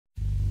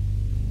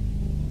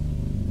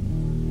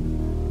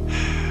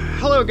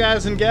Hello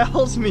guys and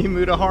gals, me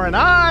Mutahar, and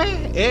I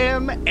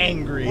am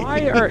angry.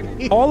 Why are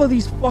all of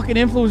these fucking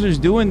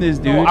influencers doing this,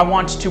 dude? I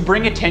want to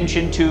bring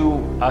attention to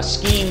a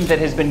scheme that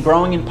has been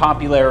growing in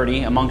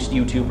popularity amongst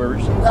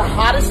YouTubers. The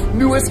hottest,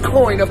 newest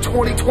coin of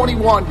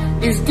 2021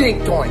 is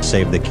Dinkcoin.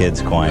 Save the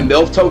kids coin.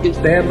 MILF token.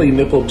 Stanley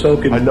nipple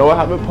token. I know I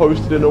haven't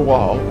posted in a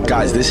while.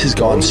 Guys, this has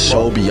gone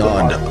so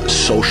beyond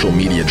social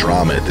media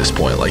drama at this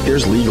point. Like,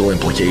 there's legal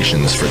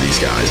implications for these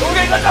guys.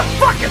 Okay, let the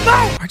fucking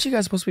know! Aren't you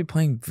guys supposed to be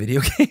playing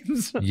video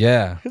games? Yeah.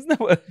 Isn't that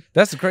what?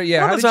 That's great.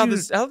 Yeah. How did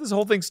this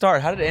whole thing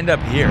start? How did it end up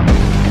here?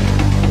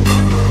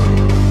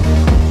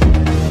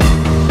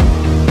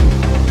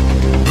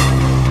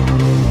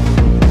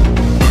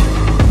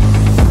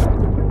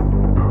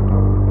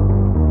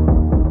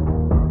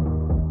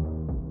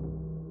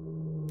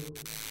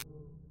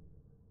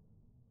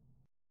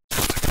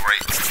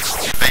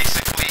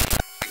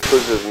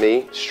 Because of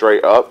me,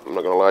 straight up, I'm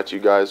not gonna lie to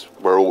you guys,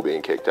 we're all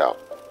being kicked out.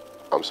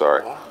 I'm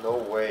sorry. No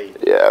way.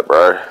 Yeah,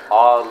 bro.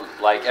 All,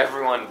 like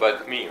everyone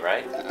but me,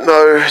 right?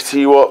 No, tell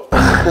you what.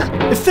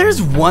 If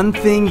there's one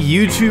thing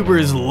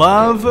YouTubers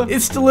love,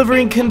 it's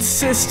delivering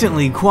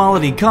consistently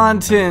quality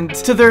content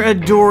to their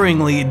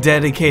adoringly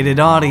dedicated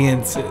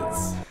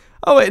audiences.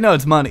 Oh wait, no,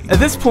 it's money. At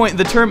this point,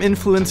 the term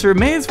influencer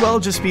may as well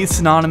just be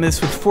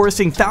synonymous with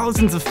forcing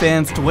thousands of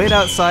fans to wait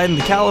outside in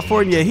the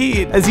California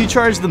heat as you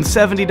charge them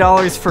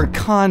 $70 for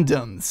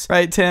condoms.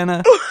 Right,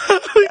 Tana?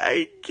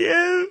 I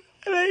give,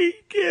 and I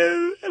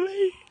give, and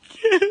I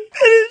give, and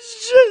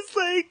it's just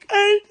like,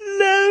 I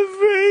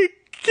never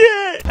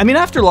get. I mean,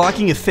 after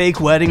locking a fake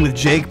wedding with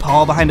Jake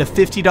Paul behind a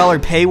 $50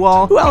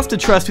 paywall, who else to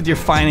trust with your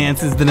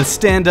finances than a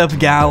stand-up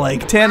gal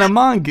like Tana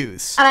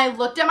Mongeau? And I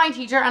looked at my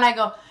teacher and I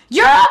go,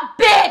 "You're a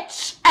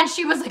bitch!" And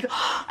she was like,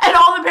 and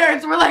all the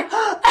parents were like,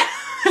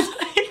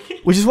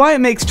 Which is why it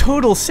makes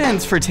total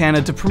sense for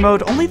Tana to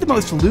promote only the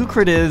most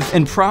lucrative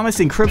and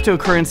promising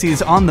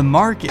cryptocurrencies on the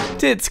market,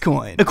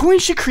 Titscoin. A coin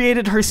she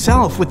created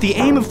herself with the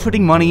aim of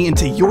putting money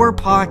into your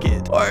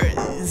pocket, or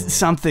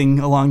something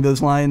along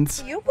those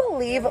lines. Do you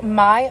believe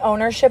my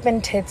ownership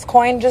in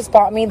Titscoin just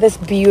bought me this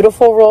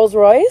beautiful Rolls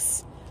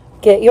Royce?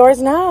 Get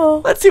yours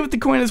now. Let's see what the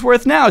coin is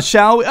worth now,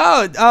 shall we?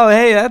 Oh,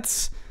 hey,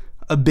 that's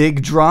a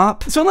big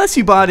drop. So unless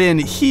you bought in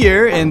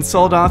here and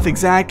sold off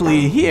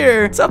exactly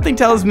here, something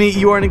tells me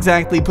you aren't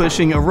exactly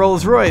pushing a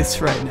Rolls Royce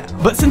right now.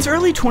 But since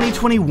early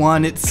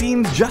 2021, it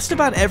seems just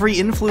about every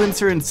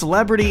influencer and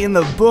celebrity in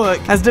the book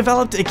has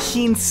developed a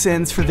keen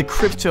sense for the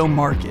crypto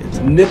market.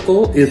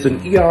 Nickel is an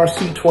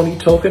ERC20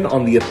 token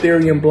on the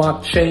Ethereum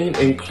blockchain,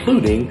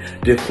 including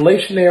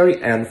deflationary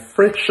and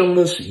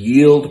frictionless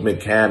yield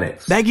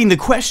mechanics. Begging the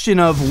question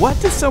of, what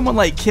does someone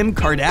like Kim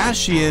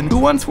Kardashian, who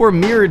once wore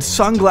mirrored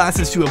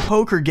sunglasses to a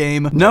poker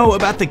game, know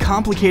about the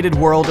complicated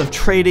world of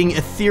trading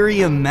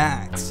Ethereum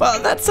Max?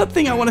 Well, that's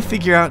something I want to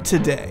figure out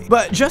today.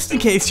 But just in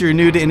case you're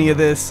new to any of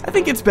this, I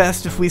think it's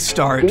best if we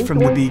start from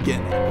the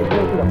beginning.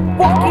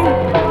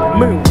 Fucking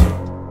move.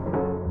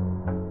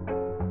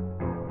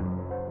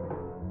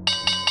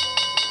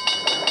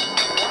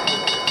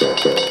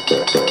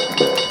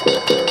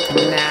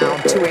 Now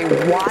to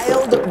a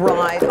wild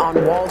ride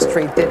on Wall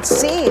Street that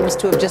seems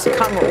to have just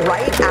come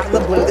right out of the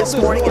blue this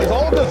morning.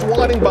 All this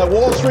wadding by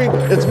Wall Street,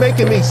 it's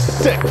making me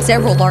sick.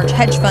 Several large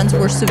hedge funds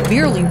were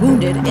severely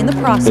wounded in the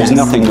process. There's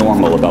nothing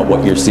normal about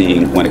what you're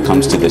seeing when it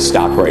comes to this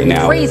stock right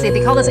now. Crazy.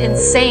 They call this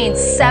insane.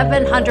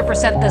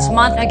 700% this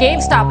month. Now,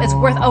 GameStop is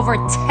worth over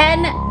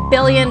 $10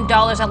 billion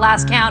at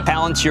last count.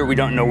 Palantir, we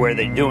don't know where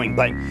they're doing,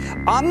 but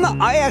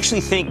I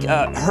actually think,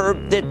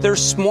 Herb, that they're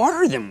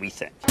smarter than we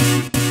think.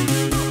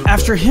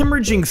 After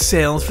hemorrhaging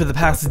sales for the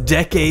past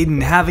decade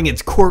and having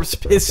its corpse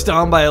pissed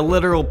on by a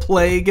literal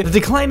plague, the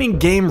declining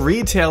game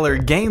retailer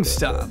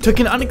GameStop took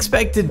an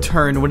unexpected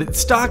turn when its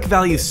stock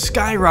value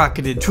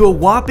skyrocketed to a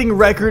whopping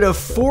record of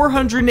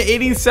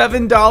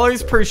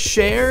 $487 per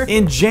share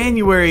in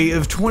January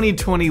of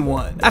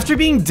 2021. After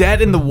being dead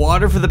in the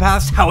water for the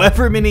past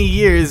however many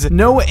years,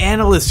 no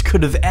analyst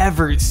could have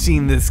ever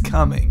seen this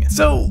coming.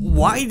 So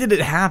why did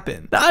it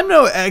happen? Now, I'm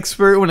no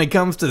expert when it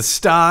comes to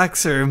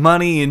stocks or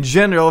money in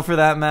general for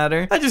that matter.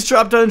 I just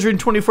dropped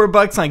 124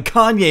 bucks on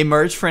Kanye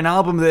merch for an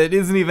album that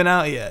isn't even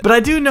out yet. But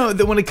I do know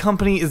that when a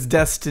company is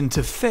destined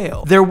to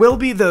fail, there will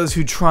be those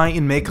who try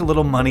and make a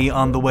little money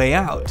on the way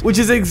out, which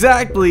is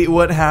exactly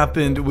what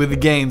happened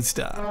with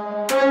GameStop.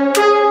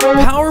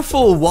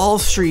 Powerful Wall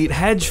Street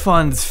hedge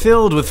funds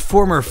filled with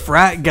former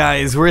frat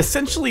guys were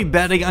essentially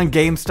betting on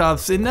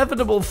GameStop's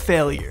inevitable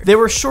failure. They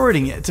were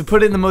shorting it. To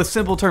put it in the most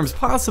simple terms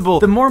possible,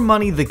 the more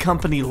money the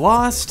company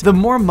lost, the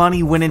more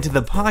money went into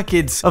the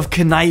pockets of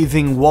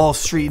conniving Wall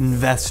Street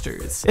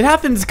investors. It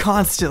happens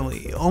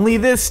constantly, only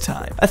this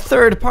time, a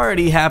third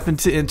party happened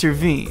to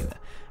intervene.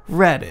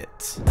 Reddit.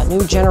 A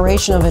new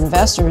generation of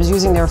investors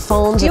using their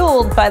phones,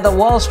 fueled by the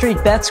Wall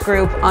Street Bets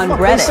group on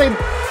Reddit. They say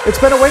it's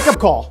been a wake-up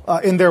call,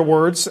 in their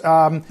words.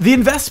 The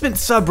investment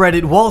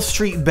subreddit Wall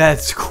Street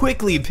Bets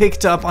quickly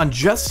picked up on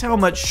just how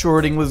much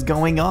shorting was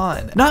going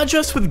on. Not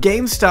just with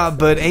GameStop,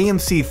 but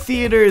AMC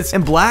Theaters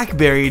and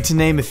BlackBerry, to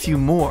name a few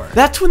more.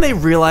 That's when they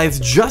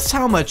realized just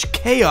how much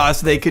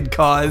chaos they could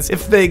cause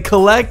if they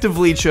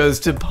collectively chose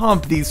to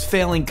pump these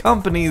failing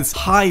companies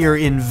higher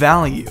in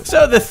value.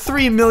 So the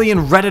 3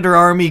 million Redditor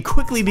army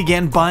quickly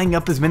began buying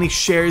up as many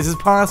shares as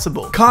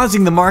possible,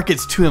 causing the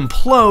markets to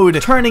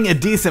implode, turning a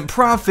decent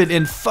profit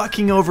and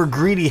fucking over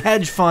greedy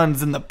hedge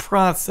funds in the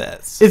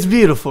process. It's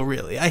beautiful,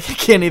 really. I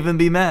can't even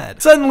be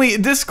mad. Suddenly,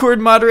 Discord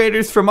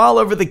moderators from all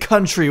over the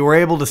country were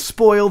able to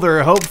spoil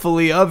their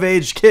hopefully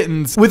of-age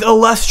kittens with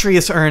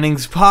illustrious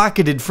earnings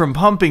pocketed from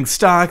pumping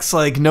stocks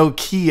like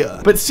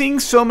Nokia. But seeing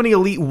so many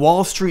elite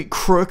Wall Street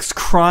crooks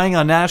crying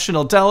on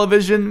national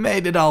television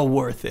made it all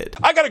worth it.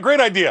 I got a great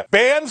idea.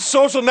 Ban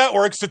social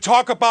networks to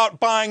talk about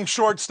buying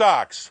short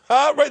stocks.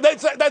 Right,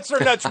 that's their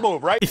next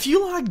move, right? If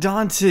you logged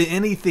on to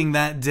anything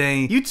that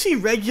day, you'd see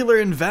regular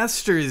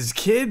investors,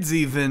 kids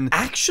even,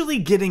 actually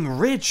getting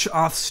rich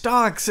off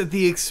stocks at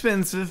the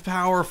expense of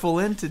powerful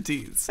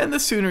entities. And the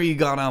sooner you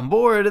got on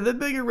board, the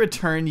bigger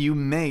return you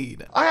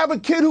made. I have a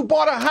kid who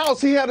bought a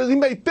house. He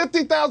made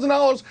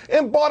 $50,000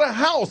 and bought a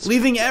house.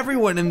 Leaving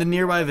everyone in the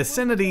nearby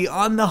vicinity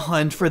on the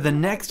hunt for the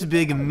next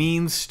big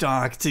meme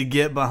stock to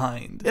get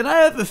behind. And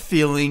I have a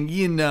feeling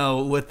you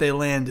know what they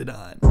landed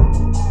on.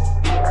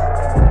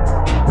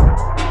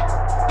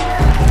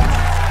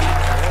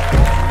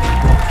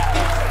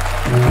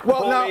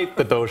 Well, now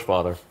the Doge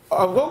father.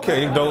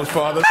 Okay, Doge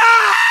father.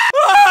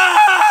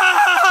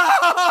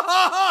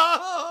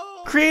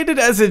 Created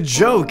as a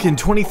joke in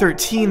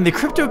 2013, the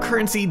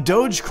cryptocurrency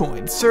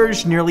Dogecoin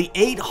surged nearly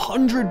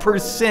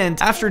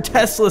 800% after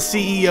Tesla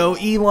CEO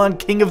Elon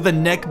King of the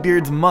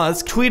Neckbeards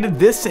Musk tweeted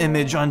this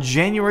image on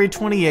January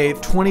 28,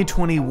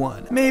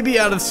 2021. Maybe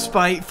out of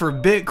spite for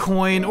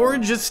Bitcoin or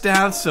just to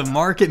have some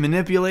market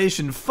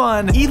manipulation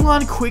fun,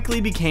 Elon quickly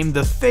became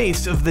the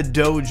face of the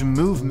Doge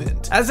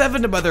movement, as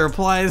evident by the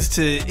replies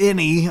to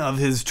any of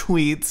his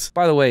tweets.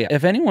 By the way,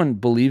 if anyone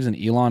believes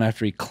in Elon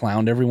after he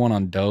clowned everyone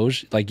on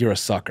Doge, like, you're a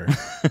sucker.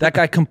 That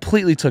guy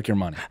completely took your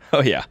money.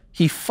 Oh yeah.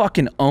 He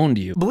fucking owned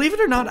you. Believe it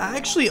or not, I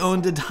actually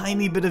owned a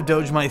tiny bit of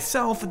Doge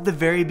myself at the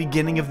very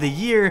beginning of the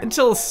year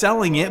until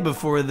selling it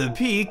before the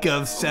peak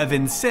of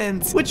 7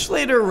 cents, which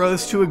later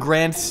rose to a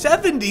grand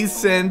 70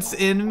 cents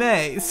in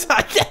May. So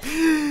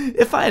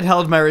if I had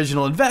held my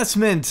original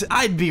investment,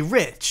 I'd be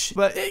rich.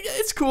 But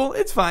it's cool,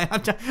 it's fine.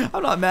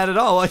 I'm not mad at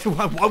all.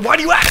 Why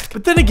do you ask?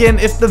 But then again,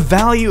 if the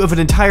value of an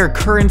entire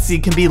currency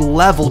can be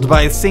leveled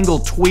by a single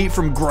tweet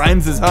from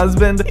Grimes'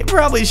 husband, you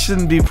probably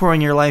shouldn't be pouring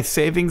your life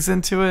savings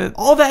into it.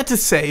 All that to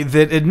say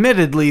that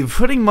admittedly,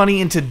 putting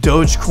money into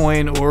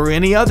Dogecoin or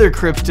any other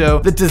crypto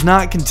that does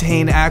not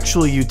contain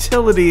actual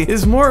utility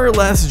is more or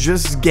less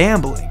just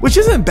gambling, which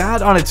isn't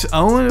bad on its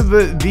own,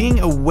 but being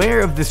aware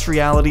of this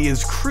reality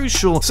is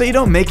crucial so you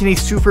don't make any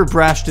super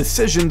brash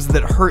decisions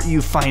that hurt you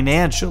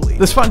financially.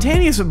 The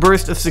spontaneous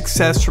burst of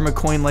success from a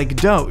coin like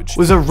Doge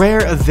was a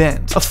rare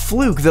event, a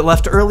fluke that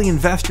left early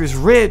investors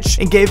rich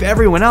and gave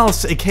everyone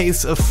else a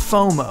case of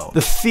FOMO,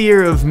 the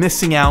fear of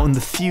missing out in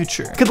the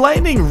future. Could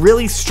lightning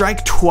really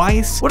strike twice?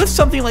 What if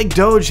something like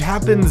Doge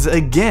happens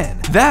again?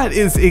 That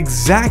is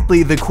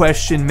exactly the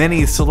question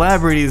many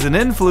celebrities and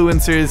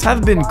influencers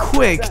have been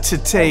quick to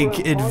take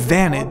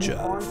advantage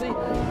of.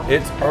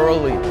 It's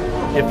early.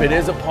 If it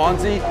is a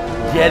Ponzi,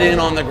 get in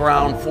on the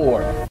ground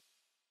floor.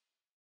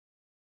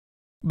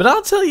 But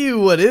I'll tell you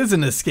what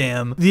isn't a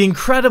scam, the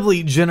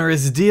incredibly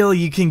generous deal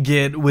you can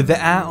get with the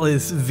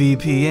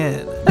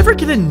AtlasVPN. Ever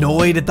get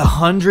annoyed at the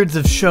hundreds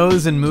of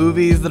shows and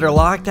movies that are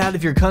locked out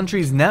of your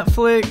country's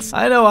Netflix?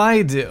 I know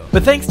I do.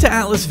 But thanks to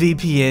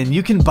AtlasVPN,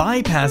 you can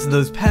bypass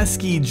those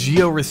pesky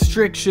geo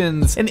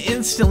restrictions and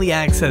instantly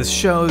access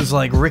shows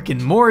like Rick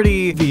and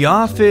Morty, The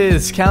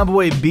Office,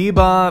 Cowboy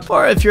Bebop,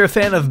 or if you're a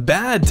fan of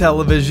bad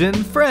television,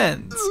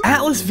 Friends.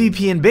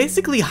 AtlasVPN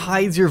basically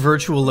hides your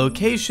virtual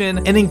location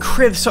and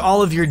encrypts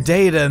all of your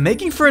data,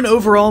 making for an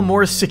overall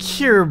more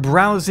secure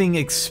browsing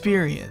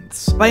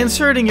experience. By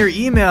inserting your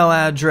email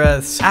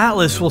address,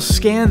 Atlas will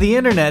scan the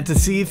internet to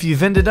see if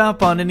you've ended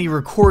up on any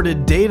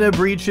recorded data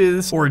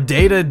breaches or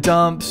data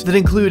dumps that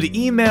include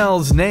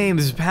emails,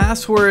 names,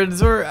 passwords,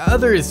 or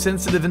other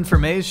sensitive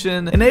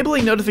information.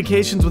 Enabling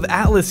notifications with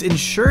Atlas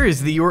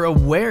ensures that you are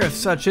aware of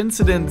such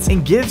incidents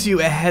and gives you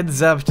a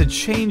heads up to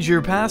change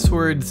your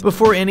passwords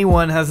before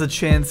anyone has a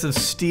chance of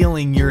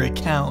stealing your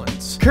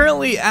accounts.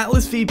 Currently,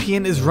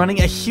 AtlasVPN is running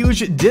a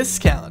huge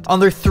discount on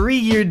their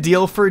 3-year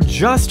deal for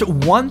just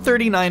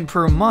 $139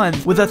 per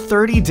month with a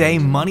 30-day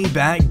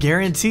money-back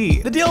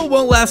guarantee. The deal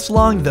won't last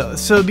long though,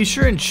 so be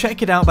sure and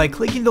check it out by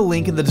clicking the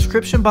link in the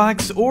description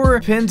box or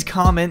pinned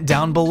comment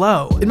down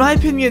below. In my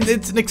opinion,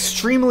 it's an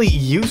extremely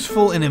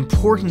useful and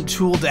important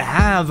tool to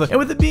have, and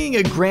with it being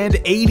a grand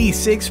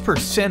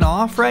 86%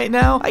 off right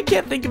now, I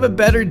can't think of a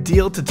better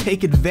deal to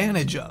take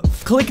advantage of.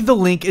 Click the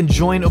link and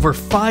join over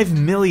 5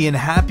 million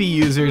happy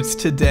users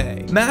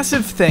today.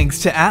 Massive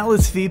thanks to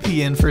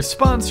AtlasVPN for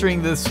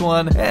sponsoring this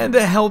one and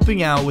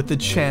helping out with the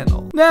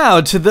channel.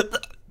 Now to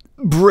the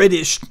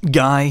British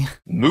guy.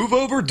 Move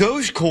over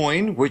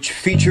Dogecoin, which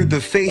featured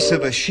the face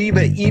of a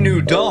Shiba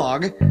Inu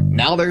dog.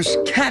 Now there's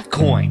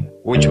Catcoin,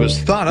 which was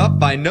thought up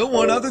by no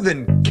one other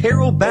than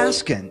Carole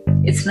Baskin.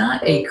 It's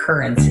not a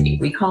currency.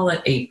 We call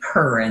it a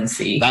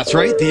purrency. That's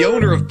right. The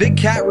owner of Big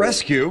Cat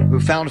Rescue, who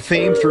found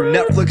fame through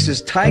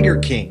Netflix's Tiger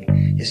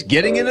King, is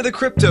getting into the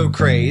crypto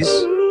craze.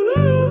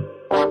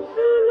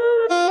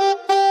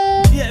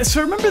 So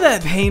remember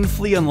that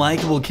painfully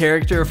unlikable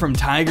character from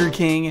Tiger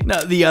King?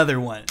 No, the other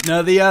one.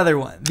 No, the other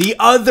one. The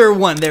other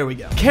one. There we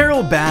go.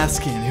 Carole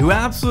Baskin, who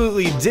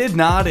absolutely did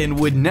not and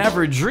would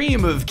never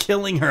dream of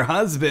killing her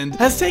husband,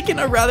 has taken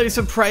a rather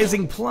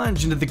surprising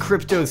plunge into the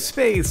crypto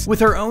space with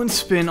her own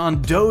spin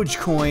on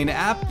Dogecoin,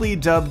 aptly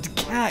dubbed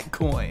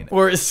Catcoin,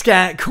 or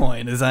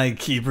Scatcoin as I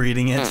keep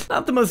reading it.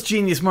 Not the most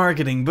genius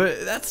marketing,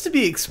 but that's to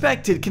be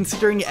expected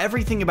considering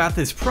everything about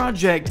this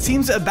project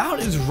seems about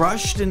as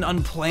rushed and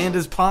unplanned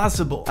as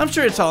possible. I'm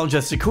sure it's all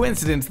just a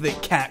coincidence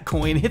that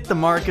Catcoin hit the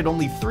market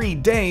only 3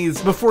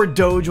 days before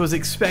Doge was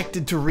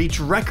expected to reach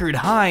record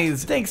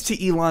highs thanks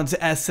to Elon's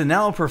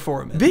SNL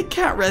performance. Big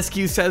Cat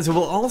Rescue says it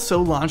will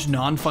also launch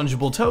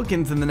non-fungible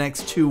tokens in the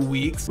next 2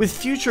 weeks, with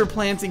future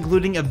plans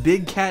including a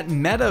Big Cat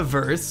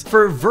metaverse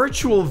for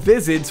virtual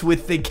visits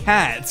with the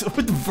cats.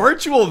 With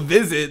virtual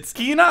visits?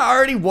 Can you not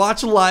already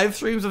watch live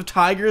streams of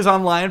tigers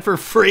online for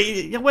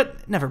free? Yeah,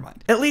 what? Never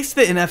mind. At least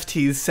the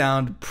NFTs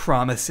sound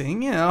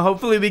promising. You know,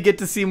 hopefully we get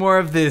to see more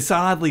of this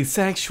oddly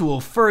sexual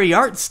furry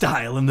art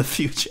style in the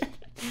future.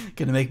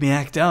 Gonna make me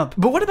act up.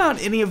 But what about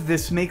any of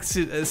this makes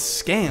it a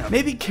scam?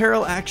 Maybe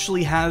Carole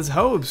actually has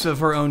hopes of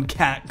her own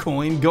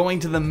Catcoin going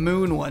to the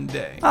moon one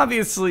day.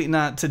 Obviously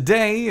not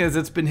today, as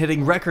it's been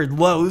hitting record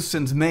lows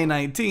since May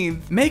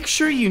 19th. Make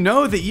sure you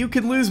know that you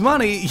can lose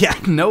money. Yeah,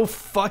 no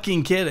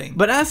fucking kidding.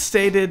 But as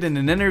stated in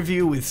an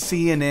interview with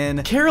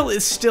CNN, Carole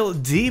is still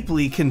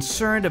deeply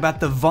concerned about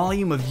the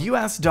volume of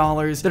US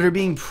dollars that are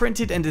being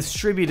printed and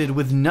distributed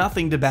with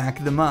nothing to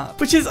back them up.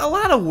 Which is a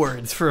lot of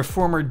words for a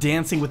former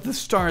Dancing with the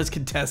Stars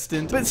contestant,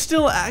 but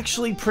still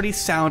actually pretty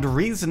sound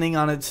reasoning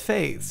on its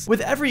face.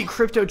 With every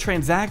crypto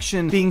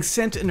transaction being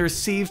sent and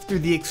received through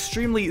the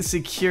extremely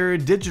secure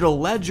digital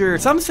ledger,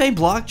 some say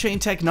blockchain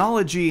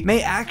technology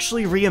may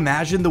actually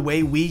reimagine the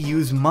way we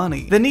use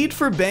money. The need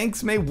for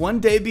banks may one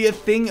day be a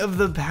thing of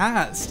the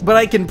past, but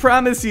I can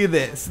promise you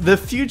this, the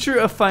future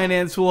of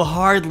finance will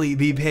hardly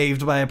be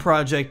paved by a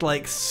project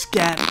like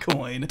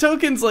Scatcoin.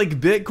 Tokens like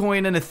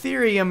Bitcoin and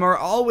Ethereum are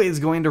always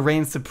going to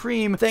reign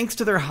supreme thanks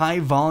to their high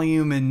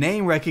volume and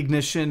name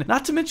recognition,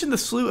 not to mention the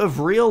slew of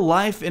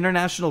real-life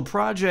international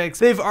projects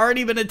they've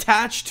already been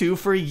attached to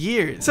for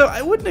years. So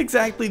I wouldn't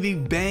exactly be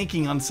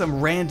banking on some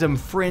random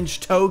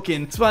fringe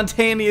token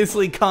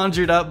spontaneously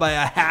conjured up by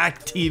a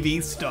hack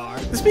TV star.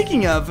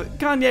 Speaking of,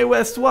 Kanye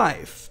West's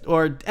wife,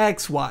 or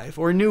ex-wife,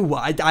 or new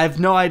wife, I have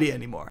no idea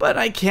anymore. But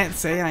I can't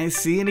say I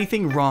see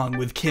anything wrong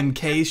with Kim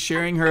K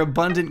sharing her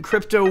abundant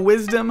crypto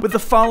wisdom with a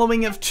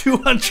following of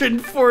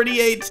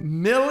 248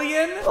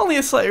 million? Only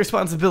a slight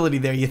responsibility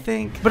there, you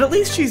think? But at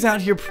least she's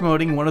out here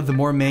promoting one of the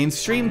more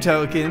mainstream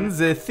tokens,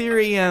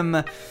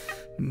 Ethereum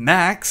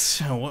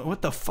Max.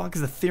 What the fuck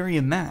is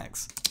Ethereum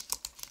Max?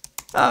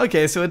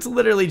 Okay, so it's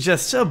literally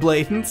just a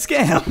blatant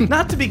scam.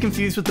 Not to be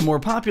confused with the more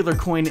popular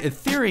coin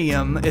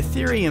Ethereum.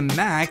 Ethereum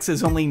Max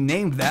is only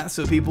named that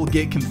so people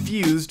get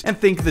confused and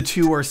think the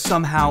two are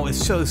somehow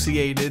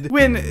associated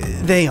when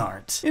they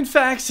aren't. In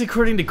fact,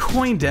 according to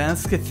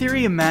CoinDesk,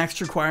 Ethereum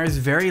Max requires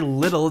very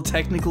little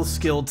technical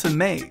skill to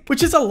make,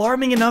 which is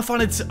alarming enough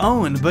on its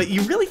own, but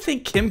you really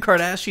think Kim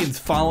Kardashian's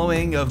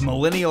following of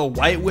millennial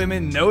white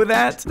women know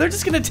that? They're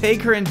just gonna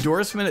take her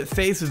endorsement at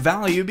face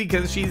value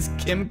because she's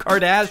Kim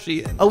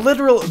Kardashian, a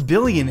literal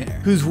billionaire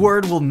whose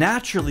word will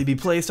naturally be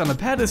placed on a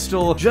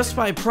pedestal just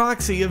by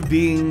proxy of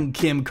being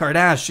Kim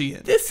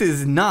Kardashian. This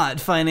is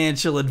not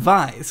financial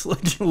advice.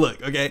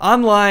 Look, okay?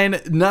 Online,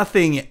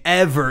 nothing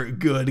ever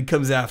good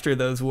comes after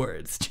those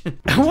words.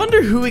 I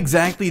wonder who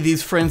exactly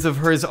these friends of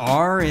hers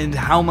are and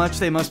how much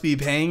they must be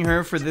paying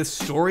her for this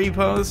story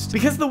post,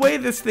 because the way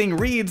this thing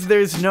reads,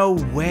 there's no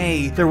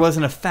way there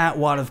wasn't a fat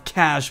wad of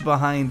cash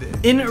behind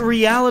it. In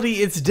reality,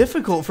 it's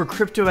difficult for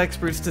crypto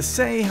experts to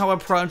say how a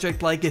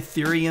project like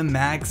Ethereum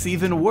Max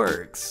even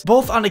works,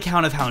 both on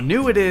account of how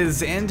new it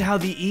is and how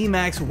the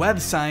Emacs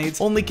website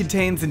only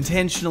contains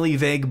intentionally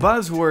vague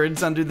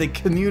buzzwords under the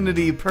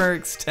community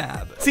perks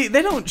tab. See,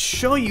 they don't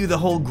show you the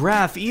whole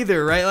graph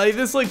either, right? Like,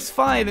 this looks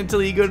fine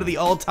until you go to the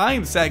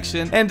all-time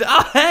section and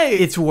hey,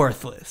 it's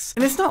worthless.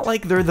 And it's not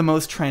like they're the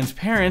most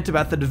transparent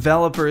about the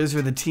developers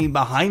or the team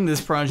behind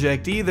this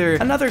project either,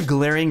 another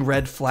glaring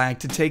red flag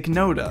to take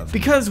note of.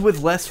 Because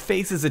with less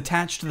faces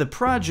attached to the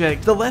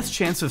project, the less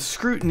chance of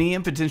scrutiny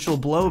and potential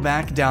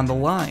blowback down the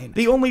line.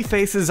 The only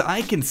faces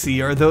I can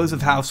see are those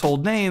of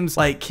household names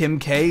like Kim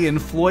K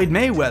and Floyd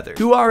Mayweather,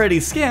 who already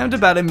scammed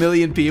about 1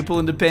 million people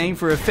into paying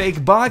for a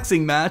fake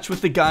boxing match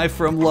with the guy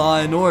from Law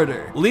and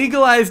Order.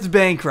 Legalized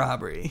bank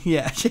robbery.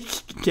 Yeah,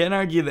 can't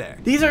argue there.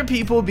 These are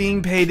people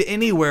being paid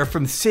anywhere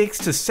from 6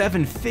 to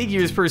 7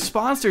 figures per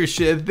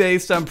sponsorship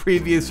based on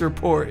previous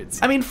reports.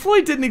 I mean,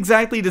 Floyd didn't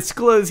exactly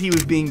disclose he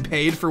was being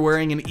paid for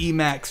wearing an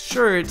Emacs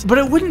shirt, but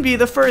it wouldn't be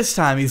the first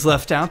time he's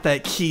left out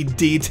that key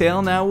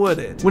detail, now would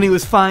it? When he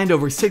was fined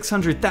over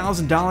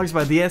 $600,000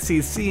 by the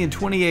SEC in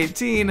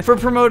 2018 for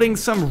promoting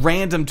some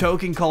random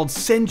token called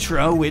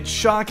Centro, which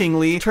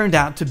shockingly turned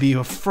out to be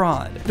a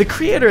fraud. The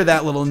creator of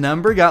that little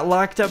number got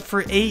locked up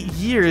for 8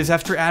 years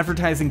after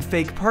advertising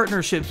fake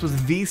partnerships with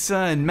Visa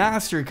and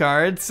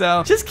MasterCard,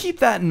 so just keep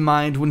that in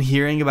mind when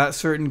hearing about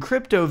certain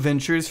crypto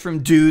ventures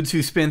from dudes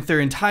who spent their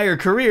entire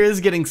careers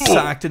getting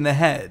socked in the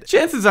head.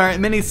 Chances are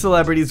many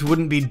celebrities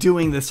wouldn't be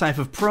doing this type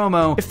of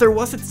promo if there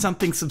wasn't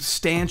something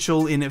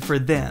substantial in it for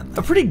them.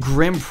 A pretty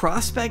grim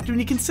prospect when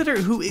you consider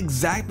who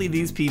exactly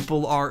these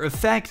people are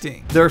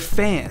affecting. Their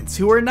fans,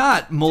 who are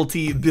not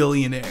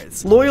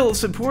multi-billionaires. Loyal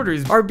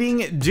supporters are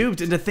being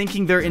duped into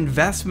thinking their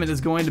investment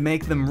is going to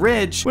make them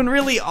rich, when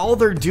really all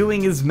they're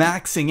doing is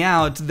maxing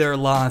out their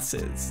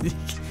losses.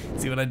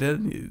 See what I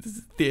did?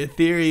 The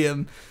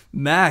Ethereum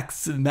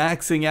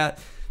maxing out.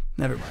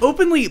 Never mind.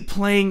 Openly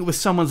playing with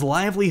someone's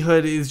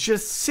livelihood is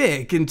just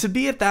sick, and to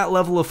be at that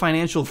level of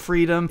financial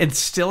freedom and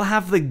still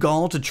have the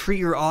gall to treat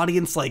your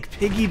audience like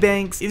piggy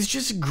banks is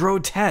just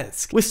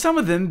grotesque, with some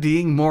of them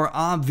being more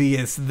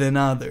obvious than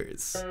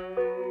others.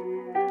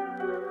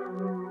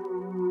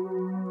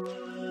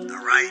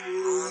 Alright,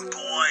 Moon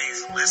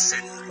Boys, listen.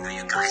 I know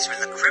you guys are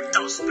in the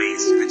crypto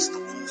space. It's the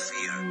wolf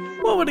here.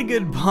 What would a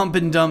good pump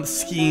and dump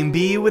scheme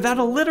be without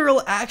a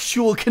literal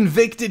actual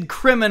convicted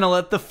criminal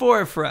at the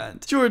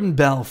forefront? Jordan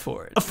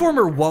Belfort, a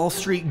former Wall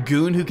Street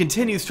goon who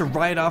continues to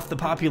ride off the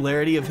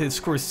popularity of his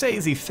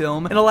Scorsese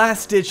film in a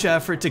last-ditch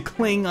effort to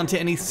cling onto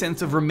any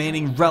sense of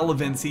remaining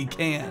relevance he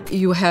can.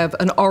 You have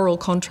an oral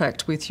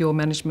contract with your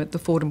management, the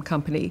Fordham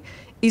Company.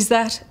 Is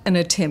that an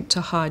attempt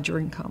to hide your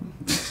income?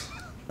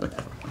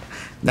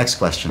 Next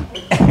question.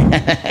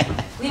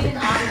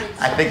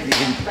 I think you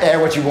can air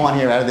what you want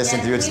here out of this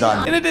interview. It's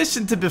done. In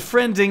addition to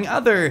befriending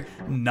other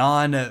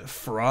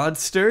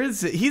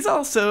non-fraudsters, he's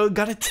also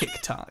got a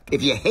TikTok.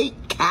 If you hate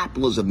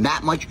capitalism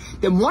that much,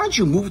 then why don't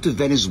you move to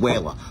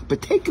Venezuela?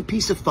 But take a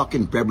piece of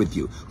fucking bread with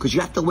you, because you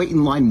have to wait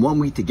in line 1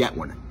 week to get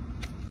one.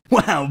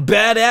 Wow,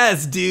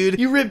 badass, dude.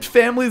 You ripped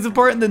families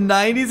apart in the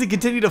 90s and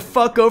continue to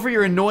fuck over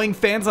your annoying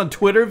fans on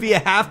Twitter via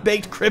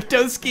half-baked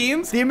crypto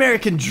schemes? The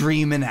American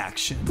dream in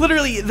action.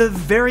 Literally, the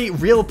very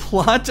real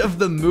plot of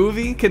the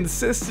movie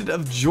consisted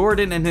of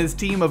Jordan and his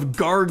team of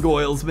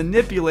gargoyles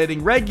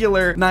manipulating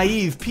regular,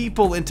 naive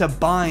people into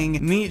buying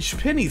niche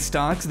penny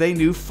stocks they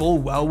knew full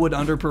well would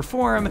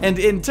underperform and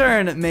in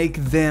turn make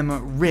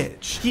them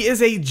rich. He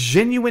is a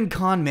genuine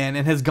con man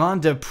and has gone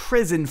to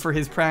prison for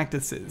his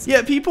practices.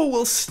 Yet people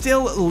will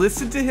still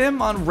listen to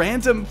him on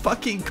random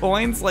fucking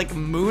coins like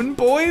Moon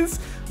Boys?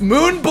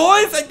 Moon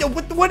Boys?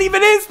 What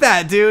even is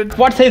that, dude?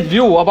 What's his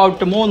view about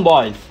the Moon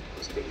Boys?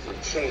 Things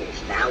have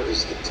changed. Now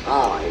is the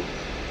time.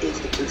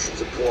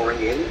 Institutions are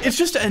pouring in. It's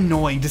just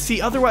annoying to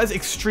see otherwise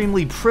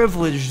extremely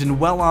privileged and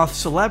well-off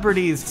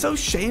celebrities so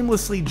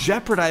shamelessly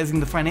jeopardizing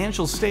the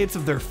financial states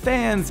of their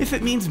fans if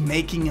it means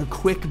making a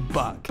quick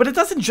buck. But it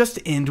doesn't just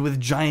end with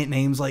giant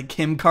names like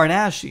Kim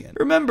Kardashian.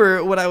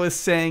 Remember what I was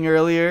saying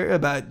earlier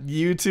about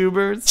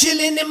YouTubers?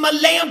 Chilling in my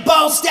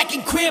Lambo,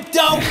 stacking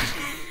crypto.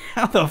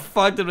 How the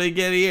fuck did we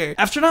get here?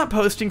 After not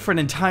posting for an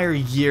entire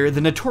year,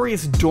 the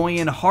notorious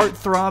doyen,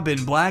 heartthrob, and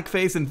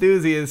blackface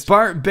enthusiast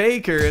Bart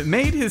Baker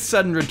made his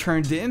sudden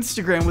return to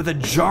Instagram with a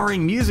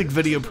jarring music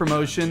video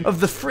promotion of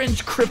the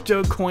French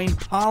crypto coin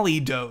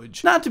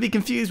Polydoge. Not to be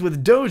confused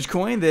with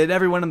Dogecoin that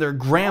everyone and their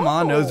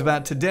grandma knows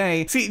about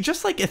today. See,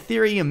 just like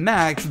Ethereum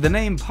Max, the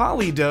name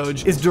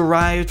Polydoge is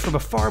derived from a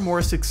far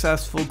more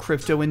successful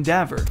crypto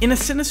endeavor. In a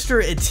sinister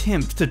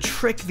attempt to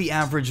trick the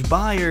average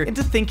buyer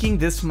into thinking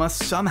this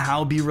must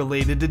somehow be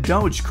related to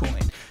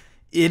Dogecoin.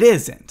 It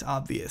isn't,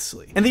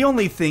 obviously. And the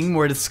only thing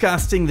more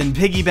disgusting than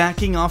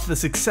piggybacking off the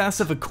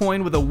success of a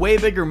coin with a way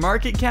bigger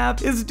market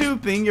cap is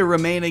duping your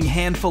remaining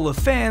handful of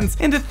fans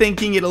into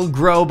thinking it'll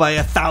grow by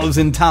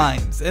 1,000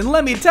 times. And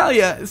let me tell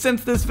ya,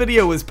 since this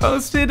video was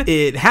posted,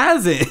 it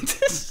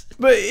hasn't.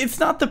 But it's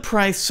not the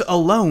price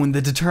alone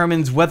that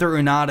determines whether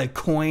or not a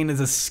coin is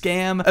a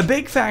scam. A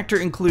big factor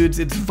includes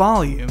its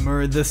volume,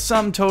 or the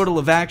sum total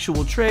of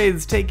actual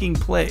trades taking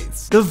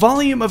place. The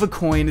volume of a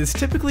coin is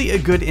typically a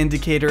good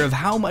indicator of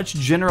how much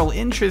general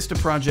interest a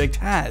project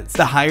has.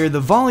 The higher the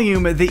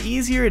volume, the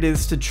easier it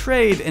is to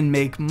trade and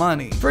make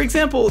money. For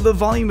example, the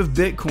volume of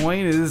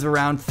Bitcoin is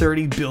around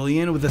 30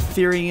 billion, with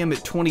Ethereum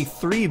at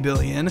 23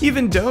 billion.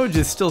 Even Doge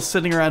is still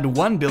sitting around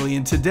 1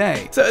 billion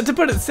today. So to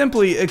put it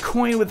simply, a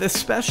coin with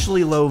especially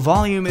low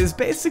volume is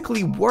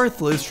basically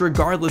worthless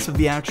regardless of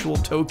the actual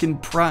token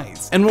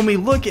price. And when we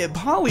look at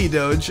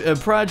PolyDoge, a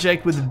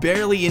project with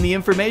barely any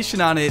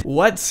information on it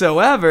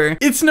whatsoever,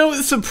 it's no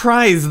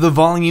surprise the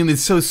volume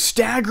is so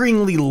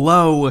staggeringly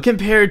low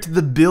compared to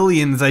the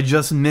billions I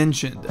just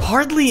mentioned.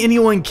 Hardly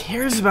anyone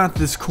cares about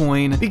this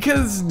coin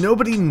because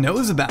nobody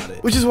knows about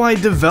it, which is why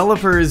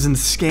developers and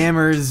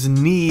scammers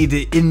need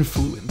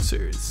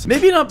influencers.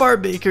 Maybe not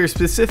Bart Baker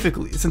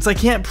specifically, since I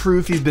can't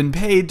prove he's been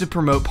paid to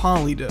promote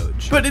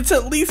PolyDoge, but it's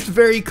at least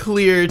very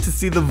clear to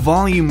see the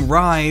volume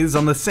rise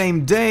on the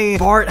same day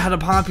Bart had a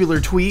popular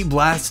tweet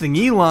blasting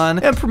Elon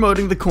and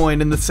promoting the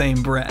coin in the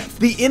same breath.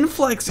 The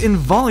influx in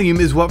volume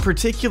is what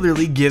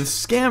particularly gives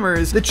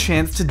scammers the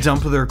chance to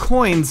dump their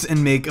coins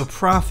and make a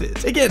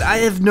profit. Again, I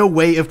have no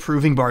way of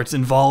proving Bart's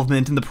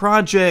involvement in the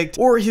project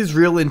or his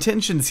real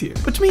intentions here,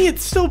 but to me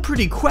it's still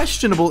pretty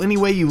questionable any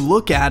way you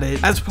look at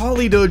it, as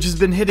PolyDoge has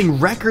been hitting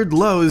record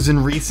lows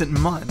in recent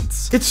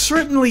months. It's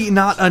certainly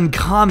not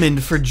uncommon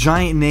for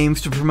giant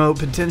names to promote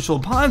potential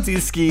Ponzi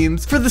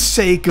schemes for the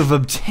sake of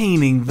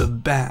obtaining the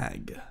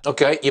bag.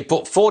 Okay, you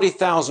put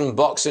 40,000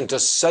 bucks into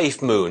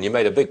SafeMoon. You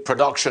made a big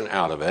production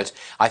out of it.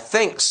 I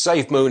think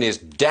SafeMoon is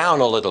down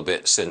a little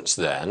bit since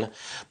then.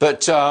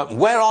 But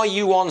where are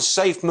you on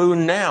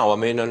SafeMoon now? I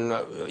mean,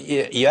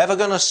 you ever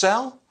going to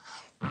sell?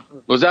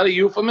 Was that a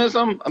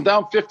euphemism? I'm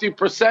down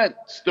 50%,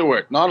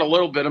 Stuart. Not a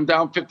little bit. I'm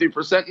down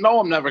 50%. No,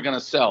 I'm never going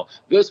to sell.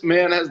 This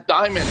man has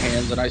diamond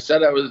hands, and I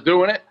said I was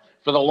doing it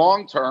for the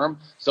long term.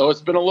 So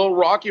it's been a little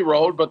rocky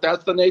road, but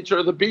that's the nature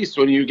of the beast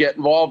when you get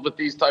involved with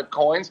these type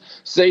coins.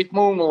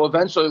 SafeMoon will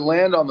eventually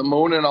land on the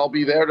moon, and I'll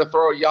be there to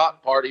throw a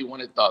yacht party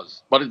when it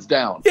does. But it's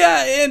down.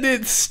 Yeah, and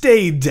it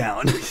stayed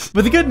down.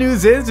 But the good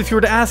news is, if you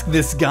were to ask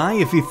this guy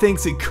if he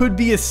thinks it could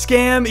be a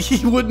scam,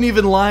 he wouldn't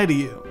even lie to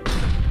you.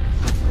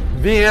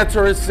 The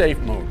answer is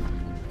SafeMoon.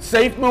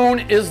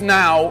 SafeMoon is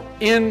now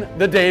in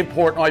the Dave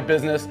Portnoy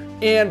business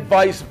and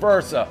vice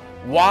versa.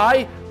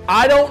 Why?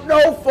 I don't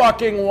know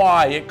fucking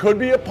why. It could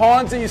be a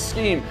Ponzi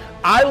scheme.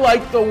 I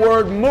like the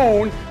word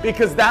moon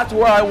because that's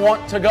where I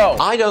want to go.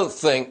 I don't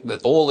think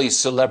that all these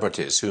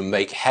celebrities who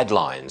make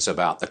headlines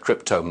about the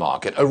crypto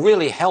market are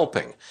really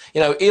helping.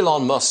 You know,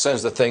 Elon Musk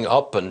sends the thing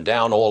up and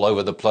down all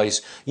over the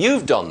place.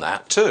 You've done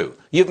that too.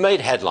 You've made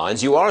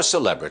headlines. You are a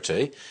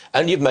celebrity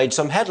and you've made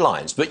some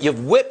headlines, but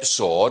you've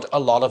whipsawed a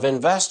lot of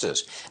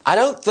investors. I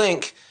don't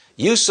think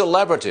you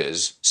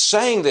celebrities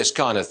saying this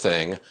kind of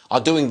thing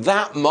are doing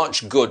that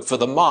much good for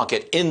the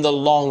market in the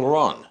long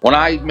run. When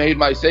I made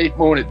my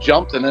SafeMoon, it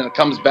jumped and then it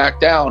comes back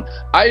down.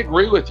 I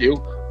agree with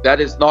you that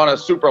it's not a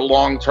super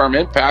long-term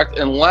impact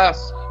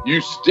unless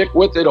you stick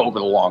with it over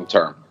the long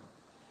term.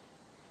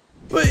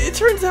 But it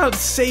turns out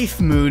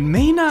SafeMoon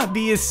may not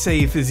be as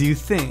safe as you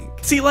think.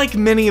 See, like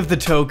many of the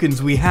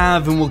tokens we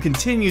have and will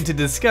continue to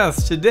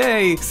discuss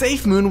today,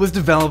 SafeMoon was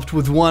developed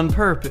with one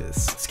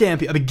purpose.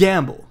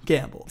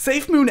 Gamble.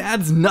 SafeMoon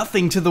adds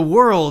nothing to the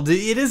world.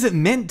 It isn't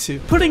meant to.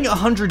 Putting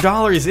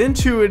 $100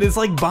 into it is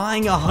like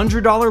buying a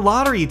 $100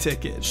 lottery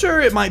ticket. Sure,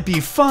 it might be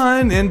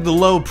fun and the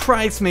low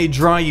price may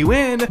draw you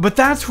in, but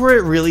that's where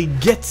it really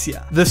gets you.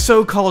 The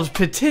so-called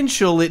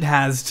potential it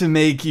has to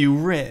make you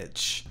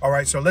rich. All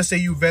right, so let's say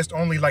you invest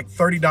only like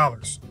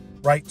 $30,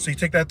 right? So you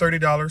take that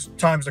 $30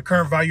 times the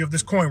current value of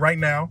this coin right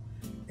now,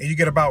 and you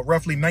get about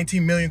roughly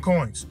 19 million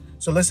coins.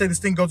 So let's say this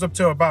thing goes up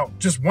to about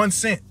just 1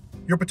 cent.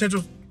 Your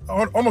potential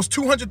almost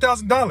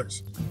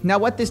 $200,000. Now,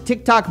 what this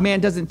TikTok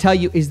man doesn't tell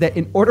you is that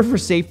in order for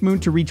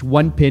SafeMoon to reach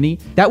 1 penny,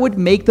 that would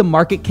make the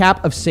market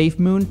cap of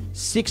SafeMoon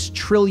 $6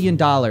 trillion,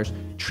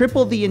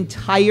 triple the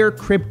entire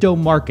crypto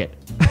market.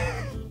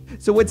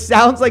 So what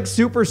sounds like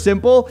super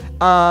simple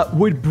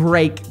would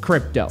break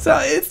crypto. So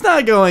it's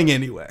not going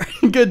anywhere.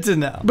 Good to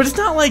know. But it's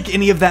not like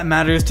any of that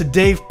matters to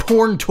Dave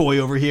Portnoy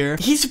over here.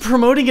 He's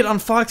promoting it on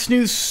Fox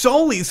News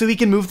solely so he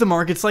can move the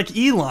markets like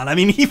Elon. I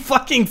mean, he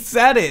fucking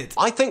said it.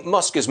 I think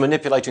Musk is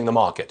manipulating the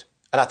market.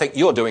 And I think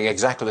you're doing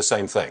exactly the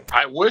same thing.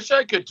 I wish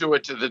I could do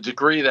it to the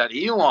degree that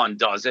Elon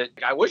does it.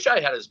 I wish I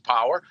had his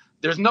power.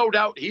 There's no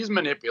doubt he's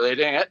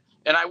manipulating it.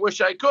 And I wish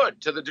I could,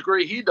 to the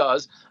degree he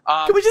does.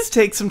 Can we just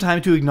take some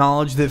time to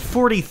acknowledge that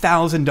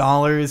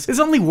 $40,000 is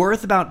only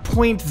worth about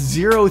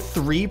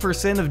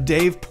 0.03% of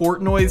Dave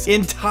Portnoy's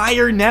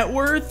entire net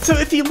worth? So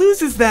if he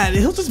loses that,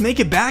 he'll just make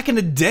it back in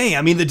a day.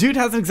 I mean, the dude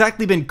hasn't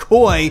exactly been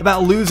coy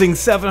about losing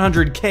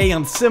 $700K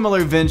on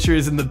similar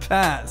ventures in the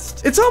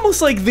past. It's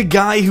almost like the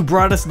guy who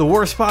brought us the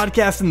worst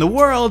podcast in the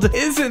world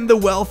isn't the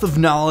wealth of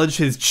knowledge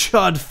his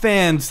chud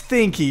fans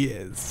think he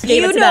is.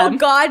 You know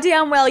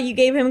goddamn well you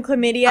gave him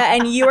chlamydia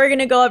and you are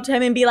gonna go up to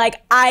him and be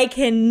like, I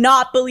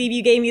cannot believe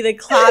you gave me the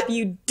clap,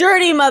 you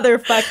dirty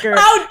motherfucker.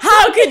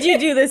 How could you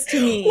do this to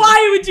me?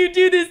 Why would you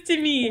do this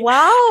to me?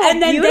 Wow.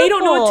 And then they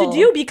don't know what to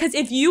do because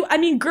if you, I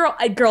mean,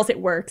 girls, it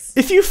works.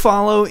 If you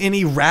follow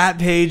any rap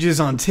pages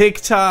on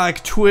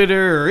TikTok,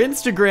 Twitter, or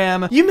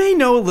Instagram, you may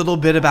know a little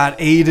bit about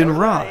Adin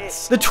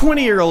Ross, the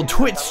 20-year-old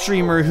Twitch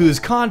streamer whose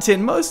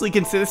content mostly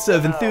consists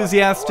of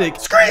enthusiastic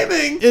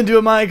screaming into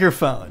a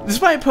microphone.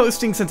 Despite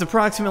posting since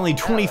approximately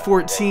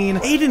 2014,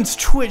 Adin's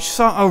Twitch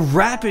saw a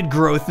rapid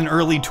growth in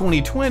early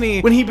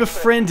 2020 when he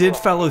befriended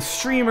fellow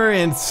streamer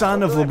and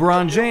son of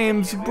LeBron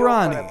James,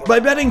 Bronny. By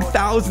betting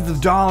thousands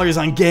of dollars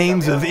on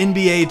games of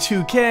NBA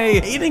 2K,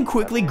 Adin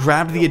quickly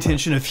grabbed the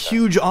attention of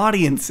huge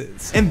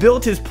audiences and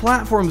built his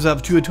platforms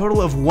up to a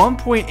total of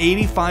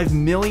 1.85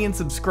 million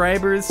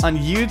subscribers on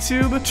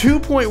YouTube,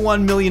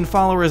 2.1 million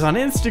followers on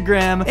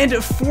Instagram, and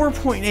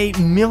 4.8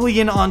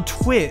 million on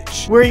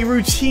Twitch, where he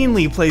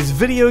routinely plays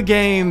video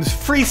games,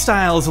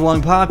 freestyles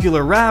along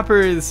popular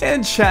rappers,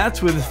 and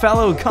chats with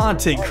fellow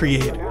content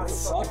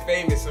creators. I'm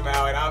famous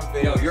somehow and I'm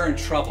famous. Yo, you're in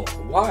trouble.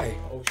 Why?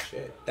 Oh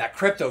shit. That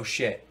crypto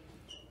shit.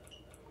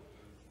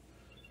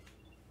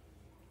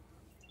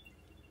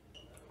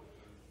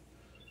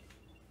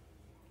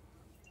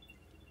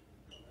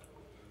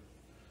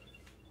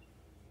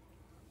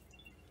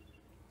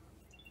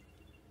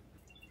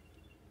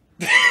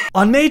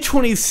 On May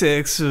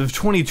 26 of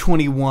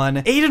 2021,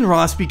 Adin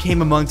Ross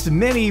became amongst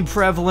many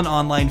prevalent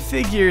online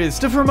figures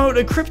to promote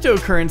a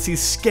cryptocurrency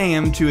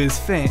scam to his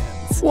fans.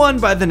 One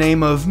by the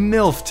name of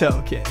MILF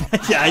token.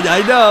 Yeah,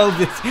 I know,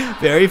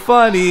 it's very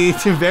funny,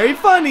 it's very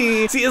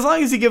funny. See, as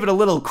long as you give it a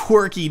little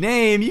quirky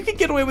name, you can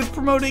get away with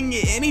promoting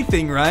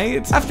anything,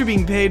 right? After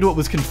being paid what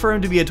was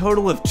confirmed to be a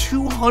total of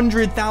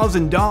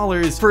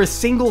 $200,000 for a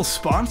single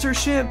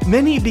sponsorship,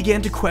 many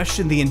began to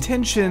question the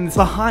intentions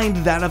behind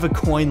that of a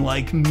coin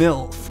like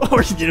MILF.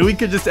 Or, you know, we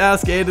could just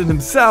ask Adin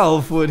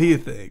himself what he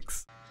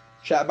thinks.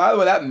 Chat, by the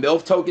way, that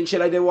MILF token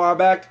shit I did a while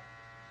back,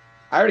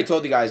 I already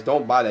told you guys,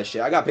 don't buy that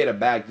shit. I got paid a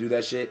bag to do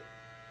that shit.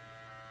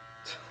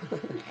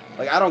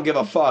 Like, I don't give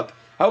a fuck.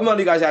 I hope none of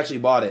you guys actually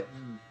bought it.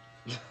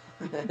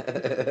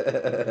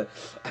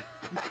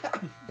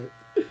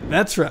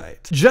 That's right.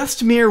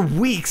 Just mere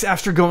weeks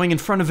after going in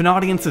front of an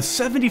audience of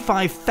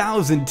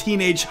 75,000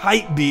 teenage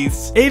hype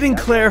beasts, Adin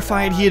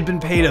clarified he had been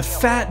paid a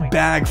fat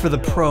bag for the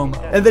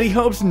promo, and that he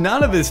hoped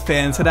none of his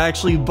fans had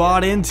actually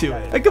bought into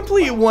it. A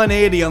complete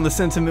 180 on the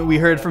sentiment we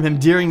heard from him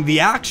during the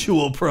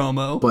actual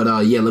promo. But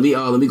yeah, let me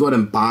go ahead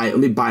and buy a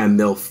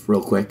MILF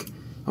real quick.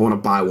 I want to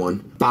buy one.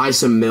 Buy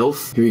some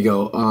MILF. Here we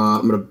go.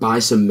 I'm going to buy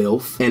some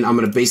MILF. And I'm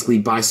going to basically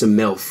buy some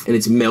MILF. And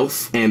it's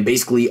MILF. And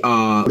basically,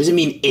 what does it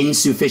mean,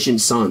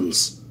 insufficient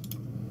sons?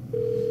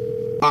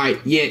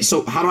 Alright, yeah,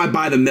 so how do I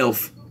buy the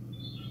MILF?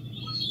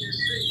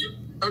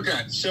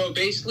 Okay, so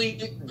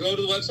basically, go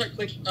to the website,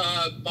 click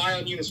buy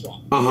on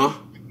Uniswap. Uh-huh.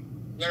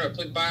 No,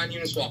 click buy on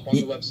Uniswap on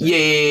the website.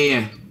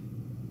 Yeah.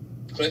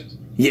 Click.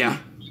 Yeah.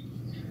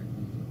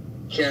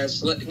 Okay,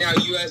 now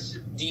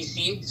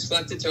USDC,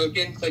 select a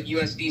token, click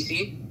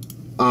USDC.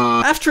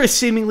 After a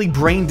seemingly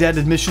brain-dead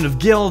admission of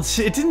guilt,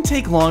 it didn't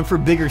take long for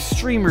bigger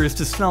streamers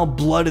to smell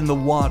blood in the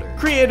water.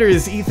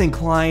 Creators Ethan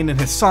Klein and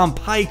Hassam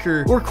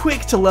Piker were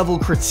quick to level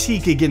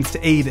critique against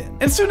Adin,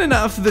 and soon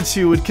enough the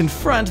two would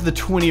confront the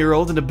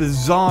 20-year-old in a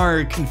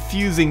bizarre,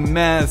 confusing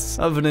mess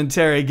of an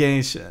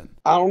interrogation.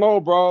 I don't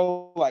know,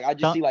 bro. Like, I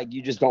just see, like,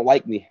 you just don't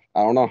like me.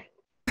 I don't know.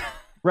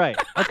 Right.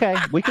 Okay.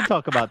 We can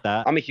talk about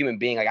that. I'm a human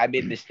being. Like, I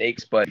made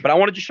mistakes, but I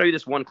wanted to show you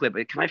this one clip.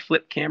 Can I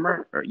flip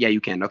camera? Or, yeah,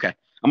 you can. Okay.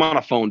 I'm on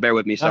a phone. Bear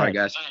with me. Sorry,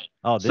 guys.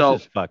 Oh,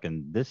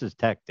 this is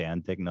tech,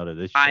 Dan. Take note of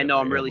this shit. I know.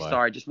 I'm really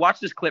sorry. Just watch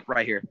this clip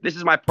right here. This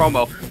is my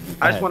promo.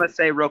 I just want to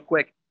say real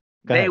quick,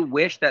 they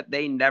wish that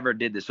they never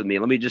did this with me.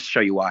 Let me just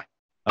show you why.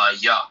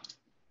 Yeah.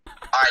 All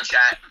right,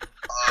 chat.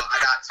 I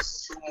got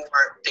 2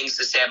 more things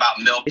to say about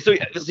milk. So,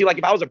 see, like,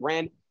 if I was a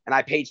brand and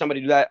I paid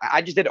somebody to do that,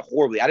 I just did it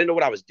horribly. I didn't know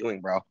what I was doing,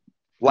 bro.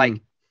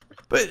 Like,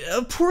 But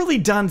a poorly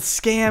done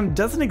scam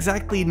doesn't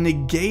exactly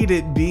negate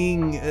it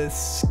being a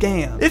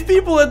scam. If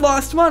people had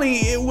lost money,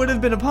 it would have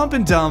been a pump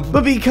and dump,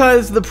 but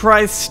because the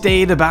price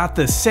stayed about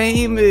the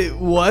same, it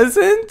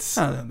wasn't?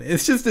 I don't know, man.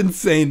 It's just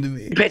insane to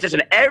me. You pay attention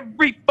to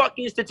every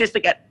fucking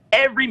statistic at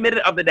every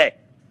minute of the day.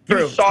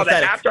 You saw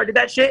that after I did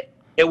that shit,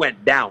 it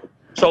went down.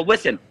 So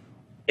listen,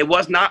 it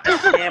was not a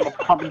scam of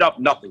pumping up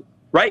nothing.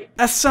 Right?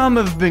 As some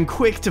have been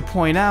quick to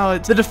point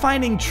out, the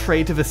defining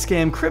trait of a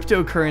scam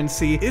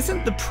cryptocurrency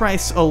isn't the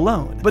price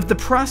alone, but the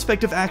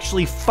prospect of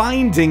actually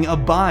finding a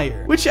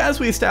buyer, which,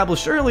 as we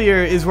established earlier,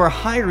 is where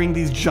hiring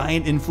these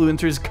giant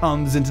influencers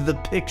comes into the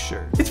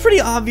picture. It's pretty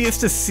obvious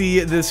to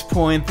see at this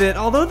point that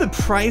although the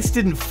price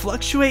didn't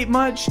fluctuate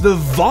much, the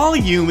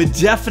volume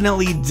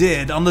definitely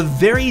did on the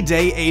very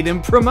day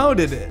Adin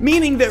promoted it,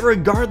 meaning that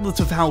regardless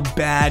of how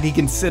bad he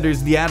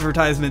considers the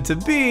advertisement to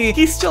be,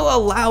 he still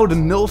allowed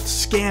MILF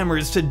scammers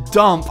followers to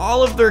dump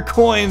all of their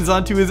coins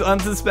onto his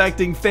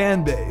unsuspecting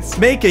fan base,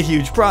 make a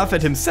huge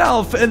profit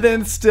himself, and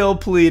then still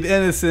plead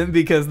innocent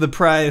because the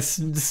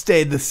price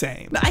stayed the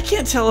same. Now, I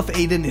can't tell if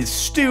Adin is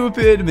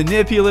stupid,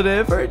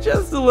 manipulative, or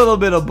just a little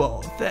bit of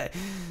both.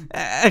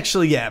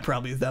 Actually, yeah,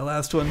 probably is that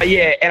last one.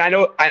 Yeah, and I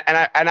know, and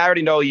I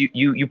already know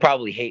you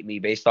probably hate me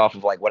based off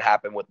of like what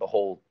happened with the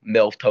whole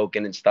MILF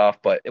token and stuff,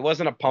 but it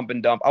wasn't a pump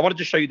and dump. I wanted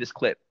to show you this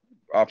clip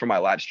from my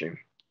live stream.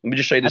 Let me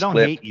just show you this clip. I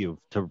don't hate you,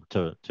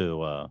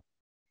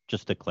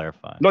 just to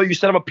clarify. No, you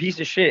said I'm a piece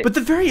of shit. But the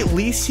very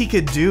least he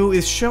could do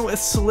is show a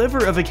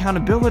sliver of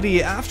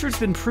accountability after it's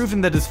been proven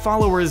that his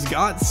followers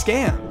got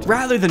scammed,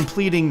 rather than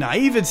pleading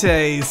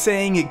naivete,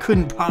 saying it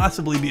couldn't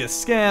possibly be a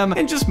scam,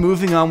 and just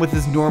moving on with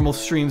his normal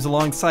streams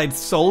alongside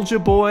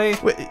Soulja Boy.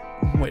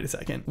 Wait a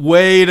second.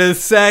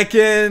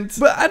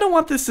 But I don't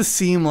want this to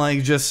seem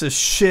like just a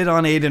shit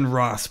on Adin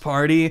Ross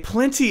party.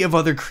 Plenty of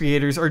other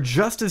creators are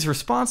just as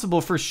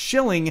responsible for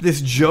shilling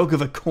this joke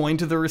of a coin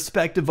to their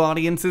respective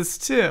audiences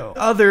too.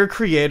 Other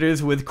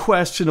creators with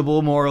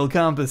questionable moral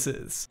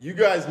compasses. You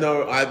guys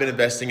know I've been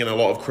investing in a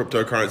lot of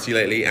cryptocurrency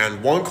lately,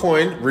 and one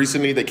coin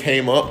recently that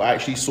came up I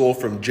actually saw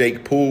from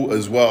Jake Paul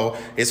as well.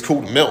 It's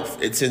called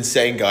MILF. It's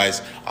insane,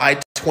 guys. I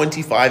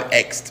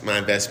 25x'd my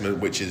investment,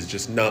 which is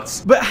just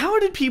nuts. But how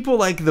did people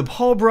like the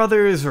Paul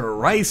brothers or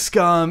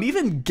Ricegum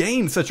even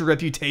gain such a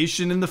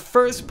reputation in the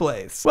first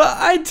place? Well,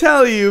 I'd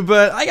tell you,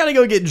 but I gotta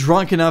go get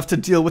drunk enough to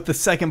deal with the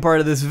second part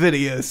of this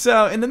video,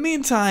 so in the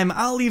meantime,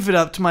 I'll leave it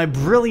up to my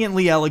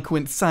brilliantly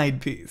eloquent side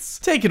piece.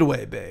 Take it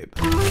away, babe.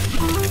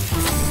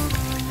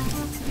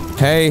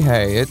 Hey,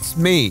 it's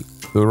me,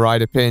 The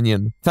Right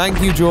Opinion.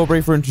 Thank you,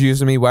 Jawberry, for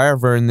introducing me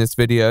wherever in this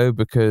video,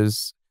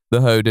 because the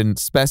hoe didn't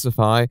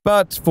specify,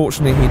 but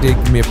fortunately he did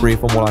give me a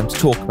brief on what I'm to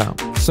talk about.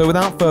 So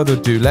without further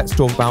ado, let's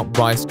talk about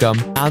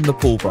Ricegum and the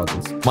Paul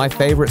brothers, my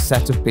favorite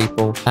set of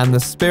people, and the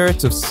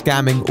spirit of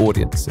scamming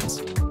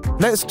audiences.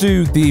 Let's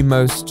do the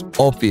most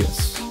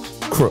obvious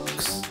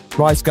crooks.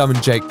 Ricegum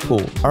and Jake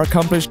Paul are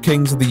accomplished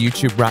kings of the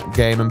YouTube rap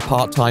game and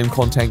part-time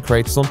content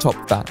creators on top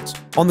of that.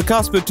 On the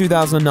cusp of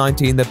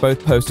 2019, they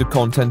both posted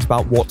content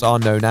about what are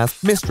known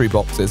as mystery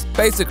boxes.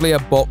 Basically a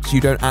box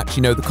you don't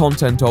actually know the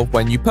content of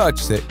when you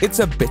purchase it. It's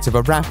a bit of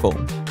a raffle.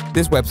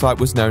 This website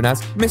was known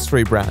as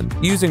Mystery Brand,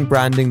 using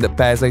branding that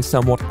bears a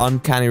somewhat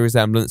uncanny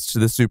resemblance to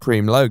the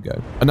Supreme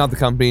logo, another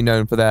company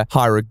known for their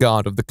high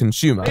regard of the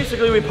consumer.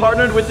 Basically, we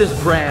partnered with this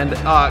brand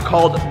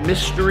called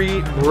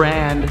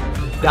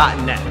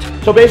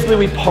mysterybrand.net. So basically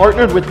we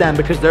partnered with them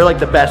because they're like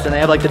the best and they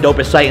have like the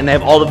dopest site and they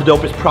have all of the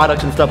dopest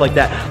products and stuff like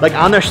that. Like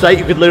on their site,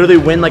 you could literally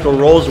win like a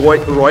Rolls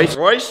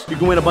Royce. You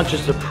can win a bunch of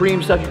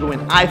Supreme stuff. You can win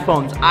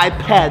iPhones,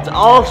 iPads,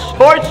 all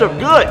sorts of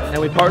good. And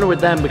we partnered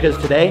with them because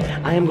today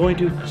I am going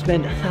to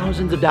spend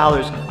thousands of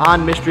dollars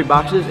on mystery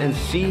boxes and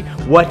see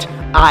what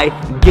I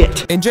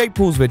get. In Jake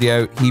Paul's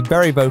video, he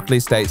very vocally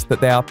states that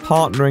they are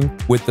partnering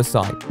with the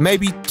site.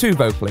 Maybe too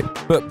vocally,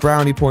 but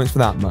brownie points for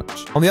that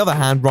much. On the other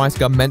hand,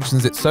 Ricegum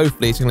mentions it so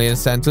fleetingly in a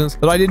sentence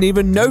that I didn't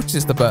even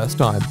notice the first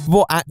time,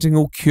 before acting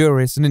all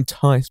curious and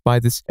enticed by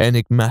this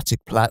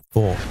enigmatic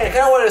platform. I kind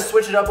of wanted to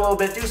switch it up a little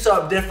bit, do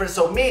something different,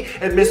 so me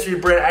and Mystery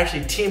Brand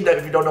actually teamed up.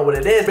 If you don't know what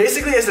it is,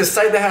 basically it's a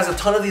site that has a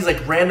ton of these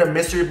like random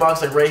mystery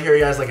boxes. Like right here,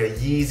 he has like a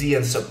Yeezy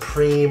and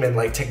Supreme and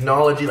like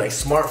technology, like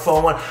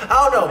smartphone one.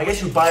 I don't know, I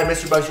guess you buy a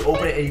mystery box, you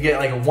open it, and you get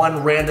like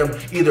one random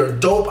either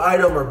dope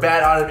item or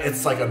bad item.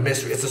 It's like a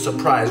mystery, it's a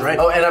surprise, right?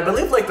 Oh, and I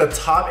believe like the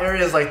top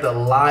area is like the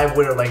live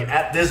winner. Like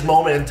at this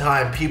moment in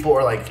time, people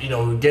are like, you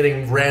know,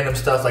 getting random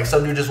stuff. Like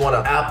some dude just want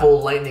an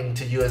Apple Lightning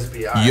to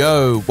USB.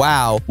 Yo,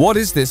 wow, what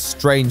is this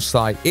strange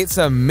site? It's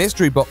a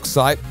mystery box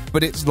site,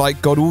 but it's like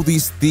got all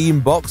these theme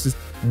boxes.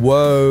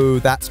 Whoa,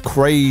 that's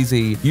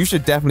crazy. You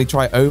should definitely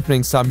try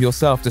opening some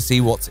yourself to see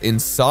what's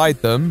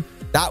inside them.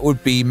 That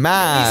would be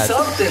mad.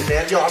 Something,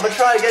 man. Yo, I'm gonna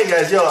try again,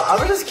 guys. Yo, I'm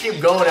gonna just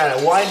keep going at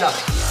it. Why not?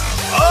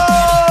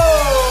 Oh!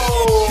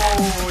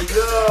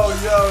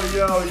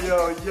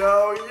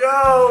 Yo,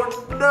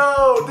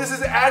 no. This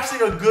is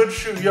actually a good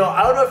shoe. Yo,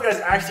 I don't know if you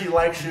guys actually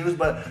like shoes,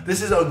 but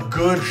this is a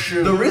good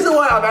shoe. The reason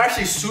why I'm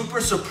actually super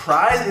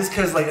surprised is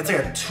because like it's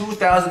like a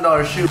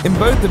 $2,000 shoe. In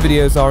both the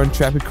videos, our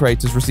intrepid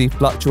creators receive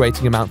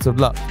fluctuating amounts of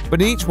luck,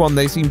 but in each one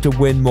they seem to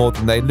win more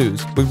than they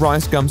lose, with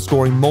Ricegum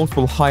scoring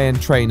multiple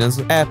high-end trainers,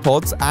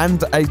 AirPods,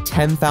 and a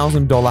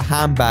 $10,000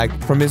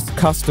 handbag from his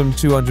custom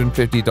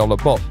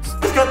 $250 box.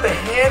 He's got the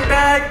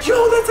handbag.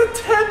 Yo, that's a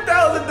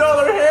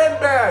 $10,000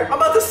 handbag. I'm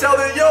about to sell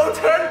it. Yo,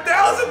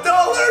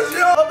 $10,000.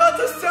 Yo, I'm about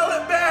to sell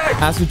it back.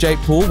 As for Jake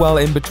Paul, well,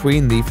 in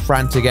between the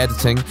frantic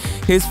editing,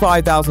 his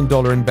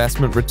 $5,000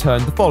 investment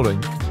returned the following: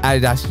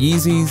 Adidas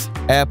Yeezys,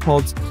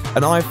 AirPods,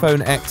 an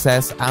iPhone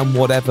XS, and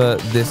whatever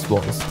this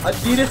was.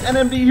 Adidas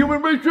NMD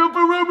Human Race Super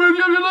Robot.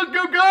 Let's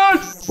go,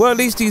 guys. Well, at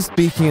least he's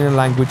speaking in a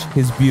language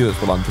his viewers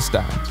will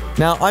understand.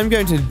 Now, I'm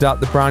going to deduct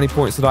the brownie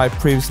points that I had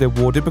previously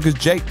awarded because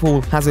Jake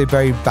Paul has a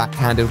very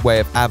backhanded way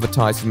of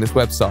advertising this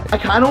website. I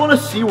kind of want to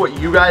see what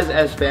you guys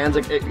as fans,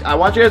 like, I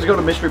want you guys to go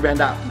to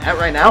mysterybrand.net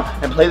right now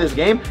and play this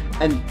game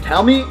and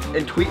tell me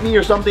and tweet me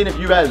or something if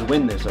you guys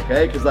win this,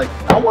 okay? Because, like,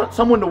 I want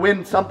someone to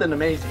win something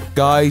amazing.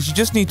 Guys, you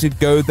just need to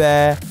go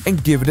there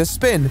and give it a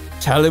spin.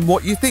 Tell him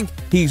what you think.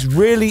 He's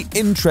really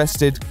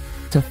interested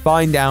to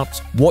find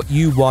out what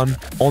you won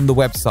on the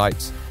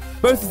website.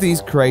 Both of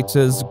these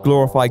creators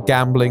glorify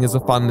gambling as a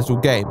fun little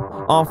game.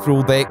 After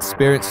all, they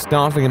experience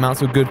startling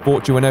amounts of good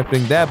fortune when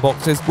opening their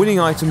boxes,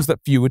 winning items that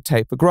few would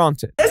take for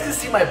granted. You guys can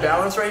see my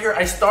balance right here.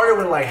 I started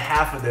with like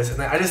half of this, and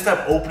then I just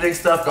kept opening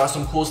stuff, got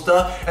some cool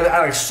stuff, and then I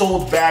like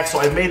sold back,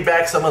 so I made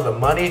back some of the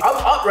money. I'm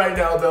up right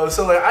now though,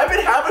 so like I've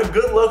been having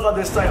good luck on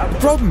this site. The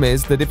problem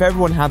is that if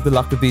everyone had the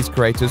luck of these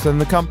creators, then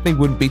the company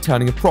wouldn't be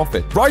turning a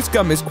profit.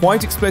 Ricegum is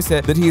quite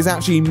explicit that he is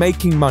actually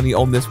making money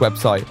on this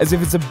website, as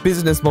if it's a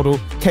business model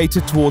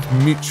catered towards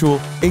mutual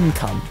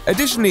income.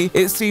 Additionally,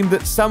 it seemed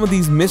that some of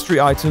these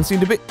mystery items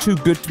seemed a bit too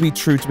good to be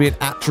true to be an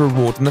actual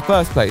reward in the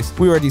first place.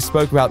 We already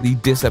spoke about the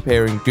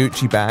disappearing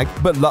Gucci bag,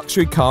 but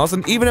luxury cars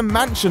and even a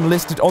mansion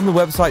listed on the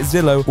website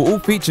Zillow were all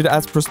featured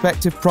as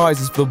prospective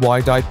prizes for the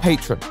wide-eyed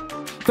patron.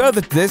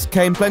 Further to this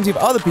came plenty of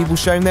other people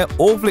sharing their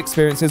awful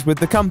experiences with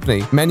the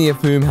company, many of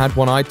whom had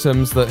won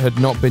items that had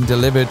not been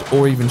delivered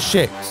or even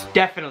shipped.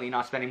 Definitely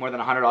not spending more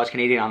than $100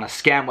 Canadian on a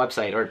scam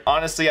website. Or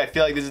honestly, I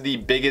feel like this is the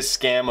biggest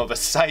scam of a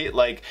site.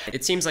 Like,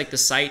 it seems like the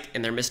site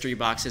and their mystery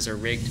boxes are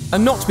rigged.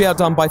 And not to be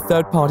outdone by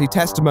third-party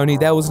testimony,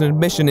 there was an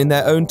admission in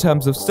their own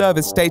terms of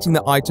service stating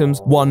that items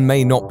one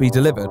may not be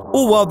delivered.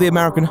 All while the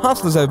American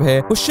hustlers over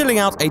here were shilling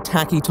out a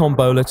tacky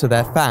tombola to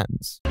their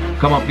fans.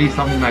 Come on, please,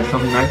 something nice,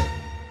 something nice.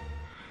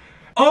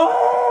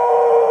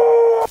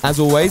 As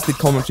always, the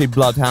commentary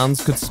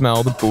bloodhounds could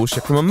smell the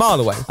bullshit from a mile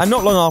away, and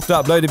not long after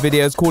uploaded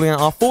videos calling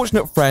out our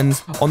fortunate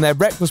friends on their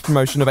reckless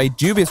promotion of a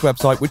dubious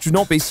website which would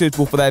not be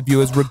suitable for their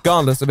viewers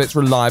regardless of its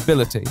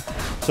reliability.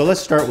 So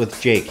let's start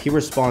with Jake. He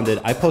responded,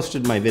 I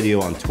posted my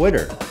video on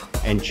Twitter,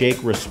 and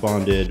Jake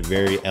responded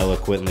very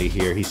eloquently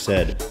here. He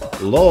said,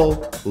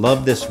 lol,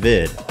 love this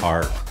vid,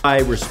 heart. I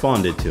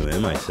responded to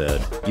him, I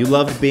said, you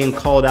loved being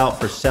called out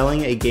for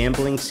selling a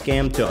gambling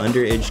scam to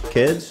underage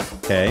kids?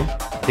 Okay.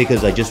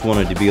 Because I just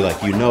wanted to be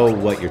like, you know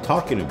what you're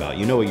talking about.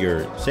 You know what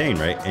you're saying,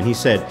 right? And he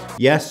said,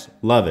 yes,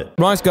 love it.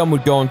 Ricegum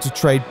would go on to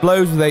trade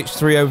blows with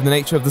H3 over the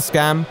nature of the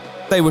scam.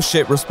 They were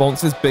shit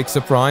responses, big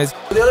surprise.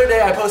 The other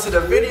day I posted a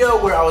video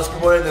where I was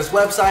promoting this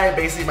website.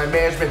 Basically my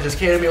management just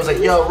came to me and was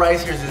like, yo,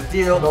 Rice, here's this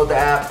deal. Load the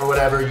app or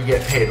whatever, you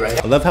get paid, right?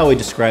 I love how he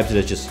describes it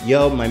as just,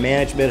 yo, my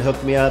management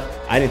hooked me up.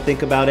 I didn't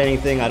think about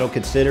anything. I don't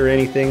consider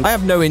anything. I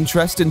have no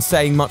interest in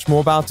saying much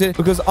more about it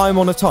because I'm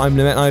on a time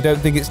limit and I don't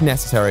think it's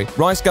necessary.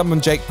 Ricegum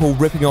and Jake Paul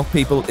ripping off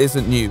people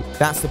isn't new.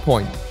 That's the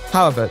point.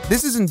 However,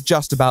 this isn't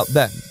just about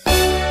them.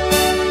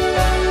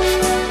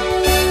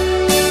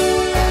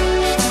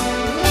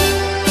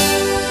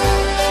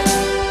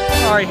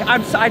 Sorry,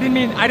 I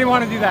didn't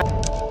want to do that.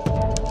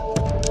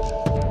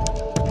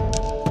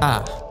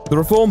 The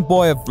reformed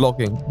boy of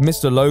vlogging,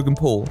 Mr. Logan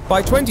Paul.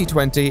 By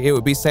 2020, it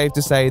would be safe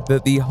to say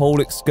that the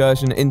whole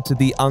excursion into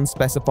the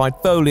unspecified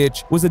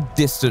foliage was a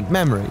distant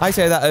memory. I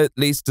say that at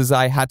least as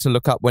I had to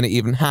look up when it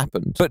even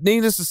happened. But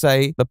needless to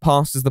say, the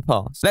past is the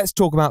past. Let's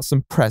talk about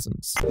some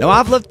presents. Now,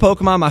 I've loved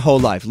Pokemon my whole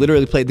life.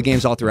 Literally played the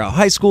games all throughout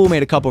high school,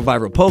 made a couple of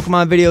viral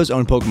Pokemon videos,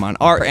 owned Pokemon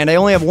art, and I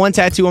only have one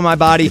tattoo on my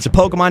body. It's a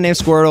Pokemon named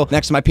Squirtle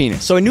next to my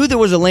penis. So I knew there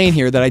was a lane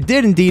here that I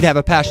did indeed have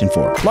a passion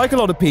for. Like a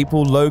lot of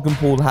people, Logan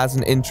Paul has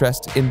an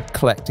interest in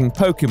collecting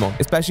Pokemon,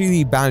 especially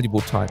the valuable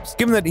types.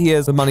 Given that he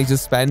has the money to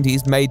spend,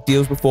 he's made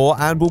deals before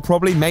and will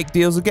probably make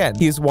deals again.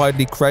 He is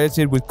widely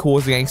credited with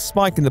causing a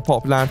spike in the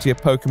popularity of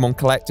Pokemon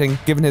collecting,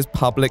 given his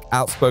public,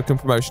 outspoken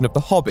promotion of the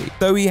hobby,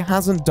 though he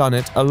hasn't done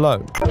it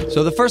alone.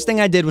 So the first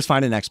thing I did was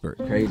find an expert.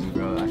 Crazy,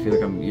 bro. I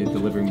feel like you're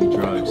delivering me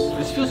drugs.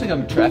 This feels like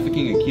I'm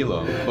trafficking a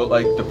kilo, but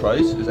like the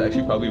price is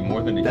actually probably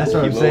more than a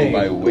kilo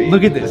by weight.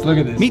 Look at this, look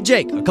at this. Meet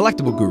Jake, a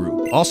collectible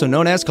guru, also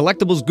known as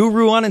Collectibles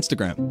Guru on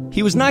Instagram.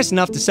 He was nice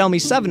enough to sell me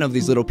 7 of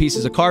these little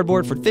pieces of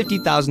cardboard for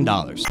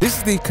 $50,000. This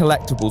is the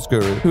Collectibles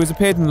Guru, who has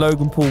appeared in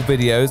Logan Paul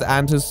videos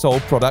and has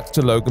sold products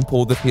to Logan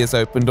Paul that he has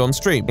opened on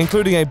stream,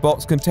 including a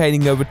box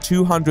containing over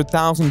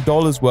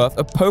 $200,000 worth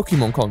of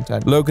Pokemon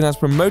content. Logan has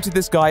promoted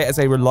this guy as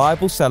a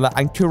reliable seller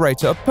and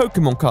curator of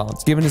Pokemon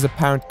cards, given his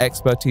apparent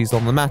expertise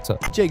on the matter.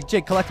 Jake,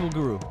 Collectible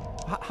Guru,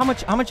 how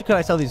much could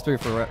I sell these 3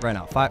 for right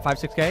now?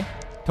 6K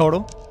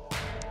total?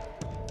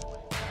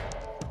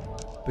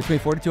 Between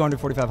 4,200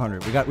 and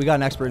 4,500. We got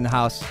an expert in the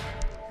house.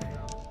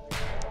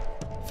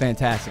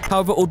 Fantastic.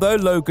 However, although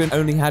Logan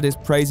only had his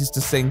praises to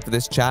sing for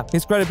this chap,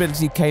 his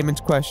credibility came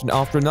into question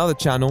after another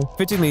channel,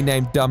 fittingly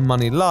named Dumb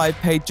Money Live,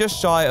 paid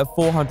just shy of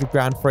 400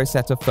 grand for a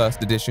set of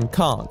first edition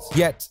cards.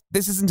 Yet,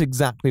 this isn't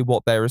exactly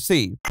what they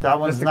received. That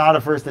one's not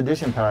a first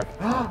edition pack.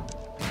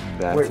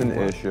 That's an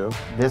issue.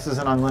 This is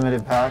an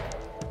unlimited pack.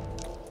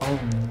 Oh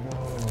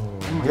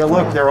no. Yeah,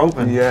 look, they're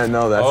open. Yeah,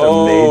 no, that's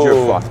a major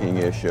fucking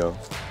issue.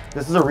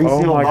 This is a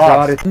resealed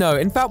box. No,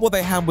 in fact what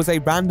they had was a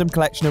random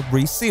collection of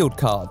resealed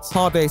cards.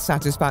 Hardly a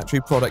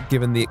satisfactory product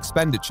given the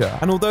expenditure.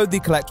 And although the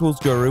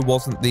collectibles guru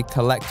wasn't the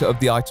collector of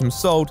the items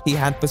sold, he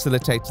had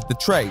facilitated the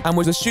trade and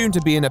was assumed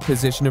to be in a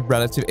position of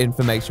relative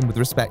information with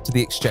respect to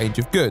the exchange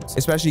of goods,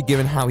 especially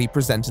given how he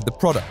presented the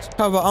product.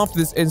 However, after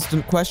this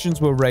incident,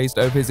 questions were raised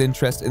over his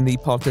interest in the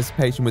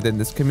participation within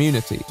this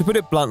community. To put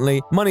it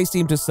bluntly, money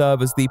seemed to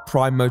serve as the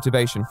prime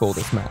motivation for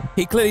this man.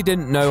 He clearly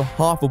didn't know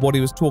half of what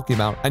he was talking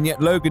about, and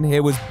yet Logan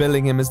here was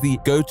billing him as the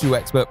go-to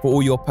expert for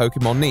all your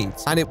Pokemon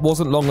needs. And it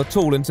wasn't long at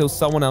all until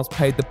someone else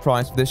paid the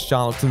price for this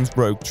charlatan's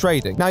rogue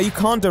trading. Now, you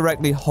can't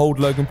directly hold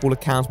Logan Paul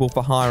accountable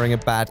for hiring a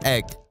bad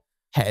head.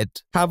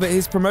 However,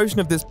 his promotion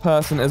of this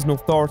person as an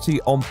authority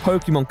on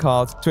Pokemon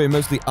cards to a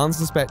mostly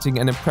unsuspecting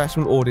and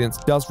impressionable audience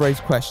does raise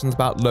questions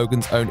about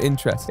Logan's own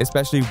interests,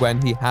 especially when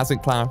he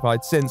hasn't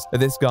clarified since that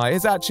this guy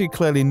is actually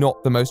clearly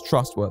not the most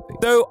trustworthy.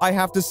 Though I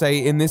have to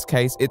say, in this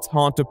case, it's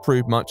hard to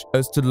prove much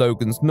as to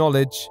Logan's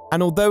knowledge,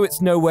 and although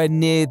it's nowhere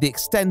near the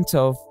extent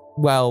of,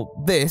 well,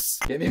 this.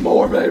 Give me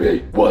more,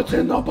 baby. What's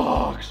in the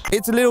box?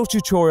 It's a little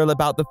tutorial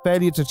about the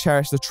failure to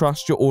cherish the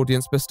trust your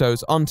audience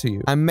bestows onto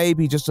you, and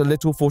maybe just a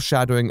little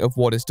foreshadowing of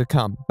what is to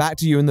come. Back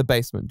to you in the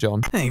basement,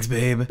 John. Thanks,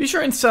 babe. Be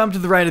sure and sub to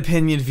The Right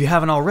Opinion if you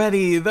haven't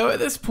already, though at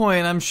this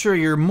point, I'm sure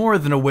you're more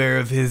than aware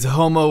of his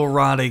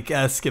homoerotic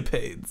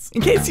escapades.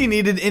 In case you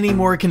needed any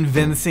more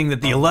convincing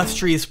that the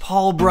illustrious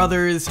Paul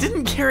brothers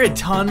didn't care a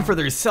ton for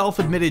their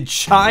self-admitted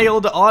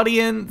child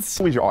audience.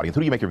 Who is your audience?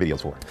 Who do you make your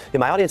videos for? Yeah,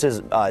 my audience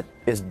is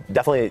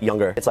definitely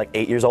younger. It's like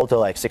 8 years old to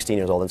like 16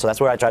 years old, and so that's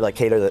where I try to like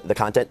cater the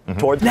content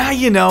towards. Now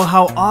you know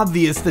how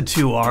obvious the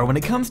two are when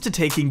it comes to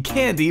taking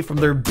candy from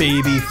their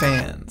baby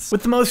fans.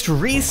 With the most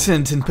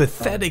recent and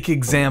pathetic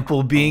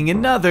example being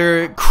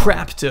another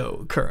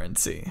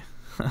cryptocurrency.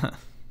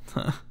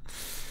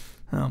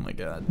 Oh my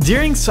god.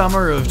 During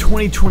summer of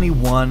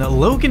 2021,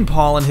 Logan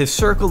Paul and his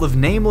circle of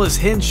nameless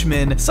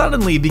henchmen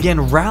suddenly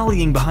began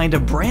rallying behind a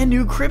brand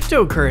new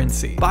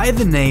cryptocurrency by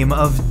the name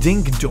of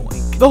Dink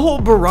Doink. The whole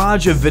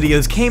barrage of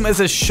videos came as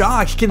a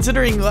shock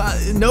considering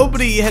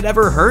nobody had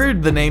ever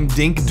heard the name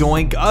Dink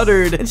Doink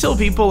uttered until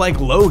people like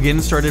Logan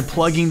started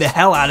plugging the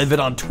hell out of it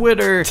on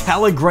Twitter,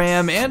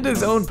 Telegram, and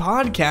his own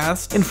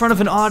podcast in front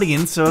of an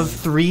audience of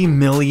 3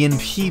 million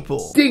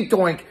people. Dink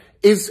Doink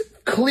is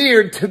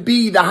cleared to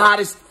be the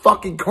hottest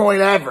fucking coin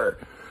ever.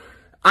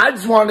 I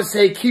just wanted to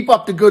say keep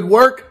up the good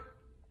work,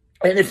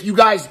 and if you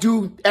guys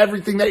do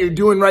everything that you're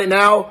doing right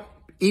now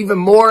even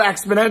more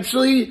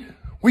exponentially,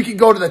 we could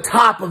go to the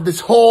top of this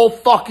whole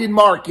fucking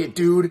market,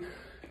 dude.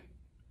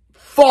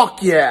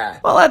 Fuck yeah.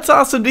 Well, that's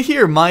awesome to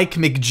hear, Mike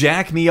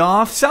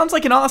McJackMeoff. Sounds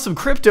like an awesome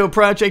crypto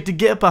project to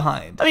get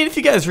behind. I mean, if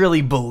you guys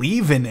really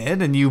believe in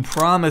it and you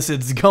promise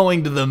it's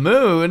going to the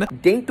moon.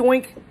 Dink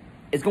Doink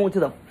is going to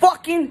the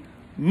fucking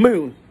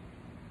moon.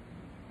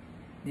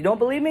 You don't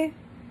believe me?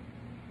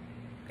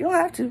 You don't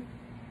have to.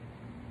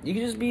 You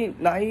can just be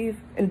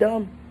naive and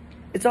dumb.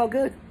 It's all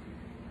good.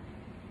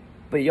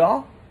 But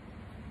y'all,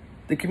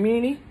 the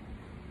community,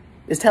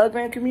 this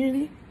Telegram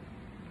community,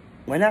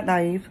 we're not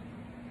naive.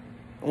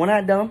 We're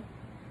not dumb.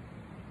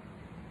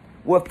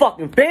 We're a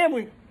fucking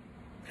family.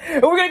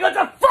 And we're gonna go to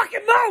the fucking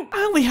moon!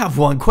 I only have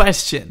one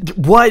question.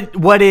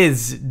 What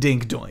is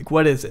Dink Doink?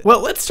 What is it? Well,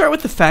 let's start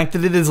with the fact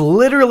that it is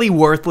literally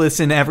worthless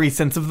in every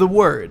sense of the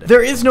word.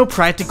 There is no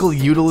practical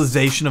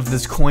utilization of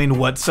this coin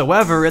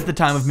whatsoever at the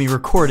time of me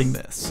recording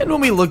this. And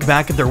when we look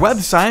back at their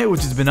website,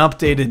 which has been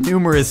updated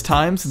numerous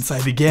times since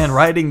I began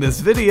writing this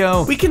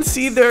video, we can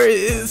see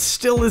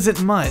still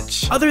isn't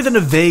much. Other than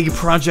a vague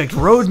project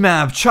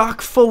roadmap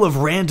chock full of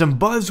random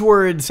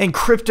buzzwords and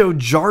crypto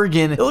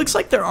jargon, it looks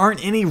like there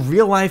aren't any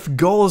real-life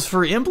goals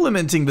for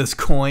implementing this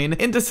coin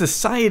into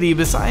society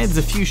besides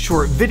a few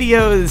short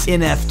videos,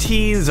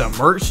 NFTs, a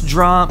merch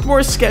drop,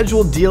 more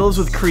scheduled deals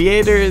with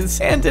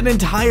creators, and an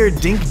entire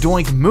Dink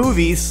Doink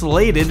movie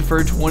slated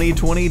for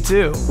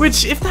 2022.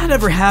 Which, if that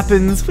ever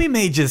happens, we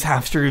may just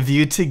have to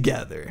review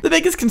together. The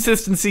biggest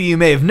consistency you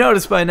may have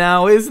noticed by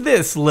now is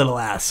this little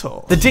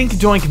asshole, the Dink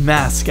Doink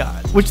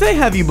mascot, which they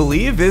have you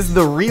believe is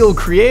the real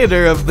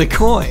creator of the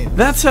coin.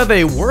 That's how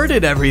they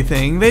worded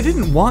everything. They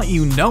didn't want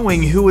you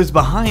knowing who was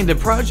behind a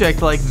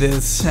project like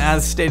this,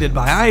 as stated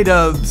by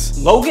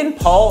iDubbbz. Logan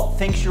Paul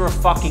thinks you're a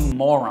fucking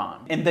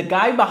moron. And the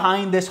guy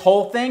behind this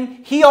whole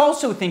thing, he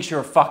also thinks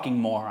you're a fucking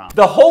moron.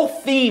 The whole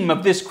theme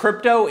of this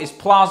crypto is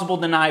plausible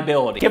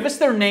deniability. Give us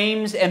their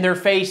names and their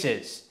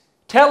faces.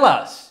 Tell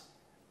us.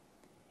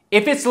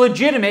 If it's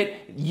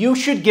legitimate, you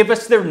should give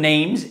us their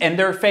names and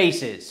their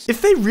faces.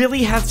 If they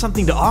really had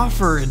something to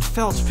offer and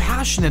felt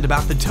passionate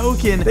about the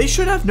token, they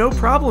should have no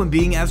problem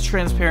being as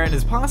transparent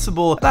as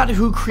possible about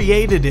who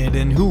created it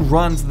and who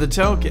runs the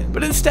token.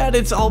 But instead,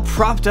 it's all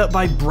propped up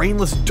by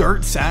brainless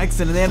dirt sacks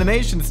in an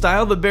animation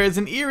style that bears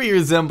an eerie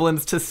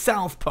resemblance to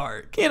South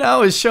Park. You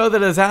know, a show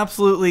that has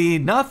absolutely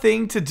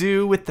nothing to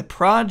do with the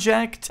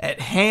project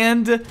at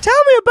hand. Tell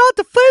me about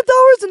the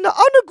flamethrowers and the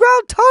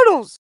underground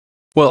tunnels!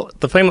 Well,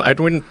 we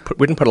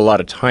didn't put a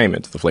lot of time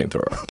into the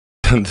flamethrower.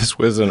 This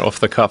was an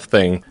off-the-cuff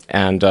thing,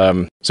 and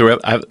so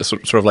I have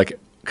sort of like,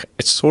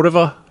 it's sort of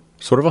a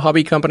sort of a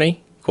hobby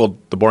company called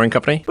The Boring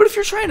Company. But if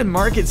you're trying to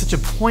market such a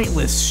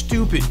pointless,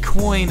 stupid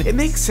coin, it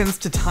makes sense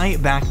to tie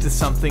it back to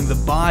something the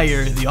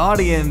buyer, the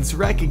audience,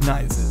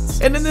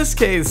 recognizes. And in this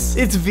case,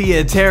 it's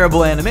via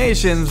terrible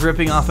animations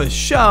ripping off a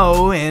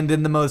show, and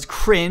in the most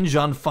cringe,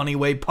 unfunny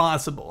way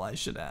possible, I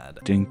should add.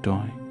 Dink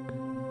doink.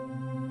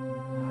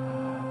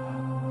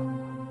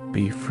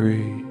 Be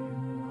free.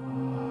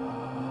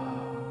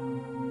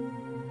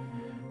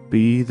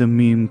 Be the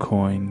meme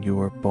coin you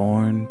were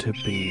born to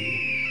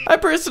be. I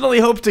personally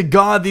hope to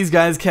God these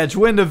guys catch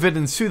wind of it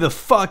and sue the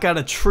fuck out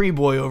of Tree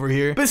Boy over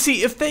here. But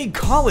see, if they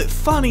call it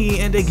funny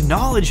and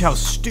acknowledge how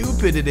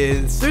stupid it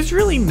is, there's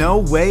really no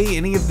way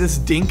any of this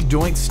dink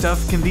doink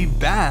stuff can be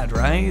bad,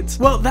 right?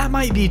 Well, that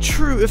might be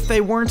true if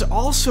they weren't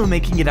also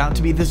making it out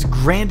to be this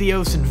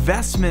grandiose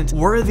investment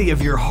worthy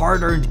of your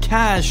hard-earned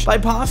cash by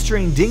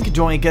posturing dink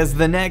doink as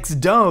the next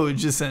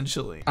Doge,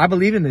 essentially. I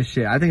believe in this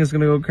shit. I think it's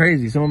gonna go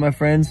crazy. Some of my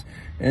friends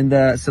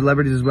and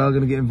celebrities as well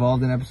gonna get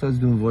involved in episodes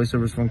doing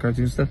voiceovers, fun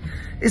cartoon stuff.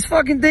 It's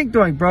fucking dink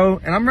doink, bro,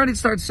 and I'm ready to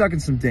start sucking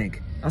some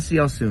dink. I'll see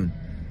y'all soon.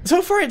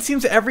 So far, it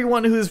seems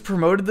everyone who has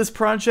promoted this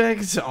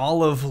project,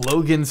 all of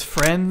Logan's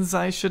friends,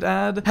 I should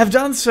add, have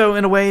done so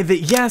in a way that,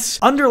 yes,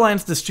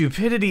 underlines the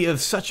stupidity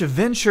of such a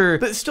venture,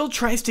 but still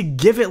tries to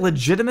give it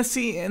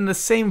legitimacy in the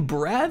same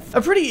breath.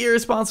 A pretty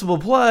irresponsible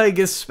plug,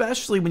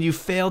 especially when you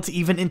fail to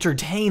even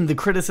entertain the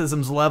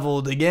criticisms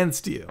leveled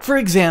against you. For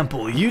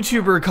example,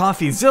 YouTuber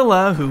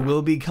CoffeeZilla, who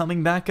will be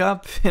coming back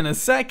up in a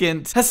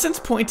second, has since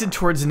pointed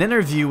towards an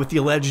interview with the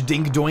alleged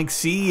Dink Doink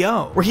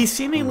CEO, where he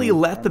seemingly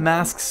let the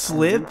mask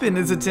slip in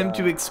his attempt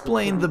to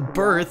explain the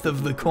birth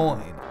of the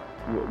coin.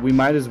 We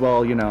might as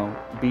well, you know,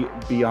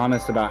 be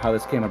honest about how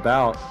this came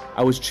about.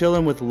 I was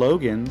chilling with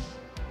Logan,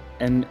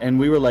 and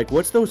we were like,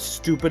 what's the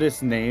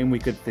stupidest name we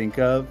could think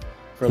of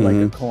for like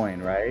a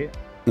coin, right?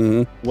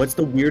 What's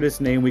the weirdest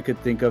name we could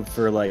think of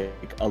for like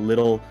a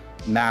little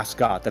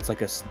mascot that's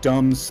like a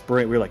dumb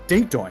sprint? We were like,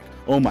 Dink Doink.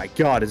 Oh my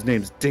god, his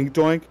name's Dink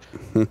Doink.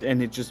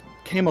 And it just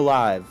came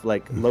alive.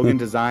 Like, Logan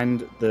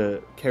designed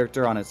the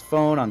character on his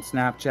phone, on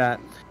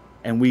Snapchat,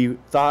 and we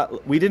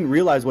didn't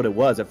realize what it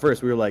was at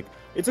first. We were like,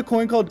 it's a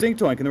coin called Dink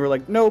Doink, and they were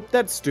like, nope,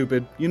 that's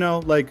stupid, you know,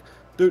 like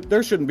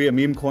there shouldn't be a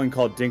meme coin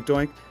called Dink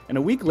Doink. And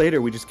a week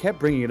later, we just kept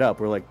bringing it up.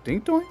 We're like,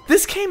 Dink Doink?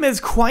 This came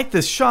as quite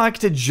the shock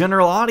to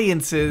general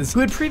audiences who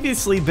had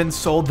previously been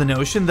sold the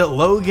notion that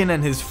Logan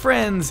and his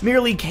friends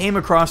merely came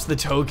across the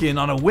token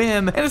on a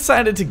whim and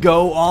decided to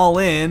go all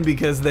in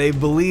because they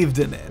believed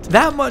in it.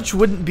 That much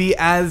wouldn't be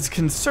as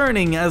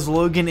concerning as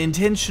Logan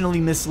intentionally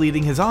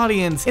misleading his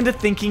audience into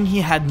thinking he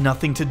had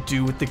nothing to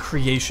do with the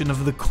creation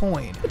of the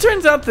coin. It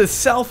turns out the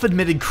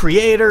self-admitted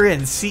creator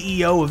and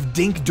CEO of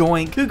Dink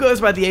Doink, who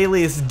goes by the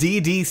alias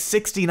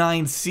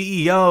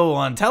DD69CEO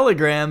on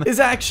Telegram, is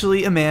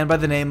actually a man by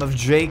the name of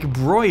Jake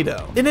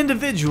Broido, an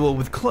individual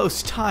with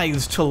close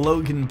ties to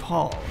Logan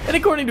Paul. And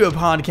according to a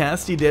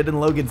podcast he did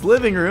in Logan's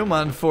living room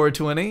on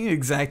 420,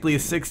 exactly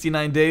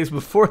 69 days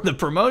before the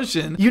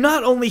promotion, you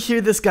not only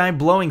hear this guy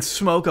blowing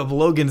smoke up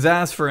Logan's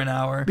ass for an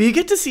hour, but you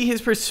get to see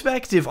his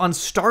perspective on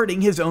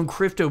starting his own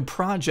crypto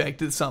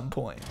project at some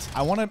point.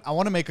 I want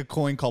to make a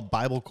coin called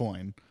Bible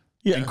Coin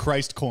and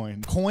Christ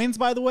Coin. Coins,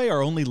 by the way,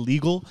 are only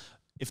legal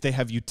if they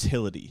have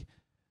utility.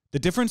 The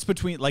difference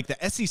between, like, the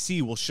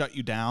SEC will shut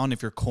you down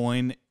if your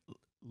coin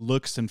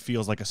looks and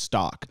feels like a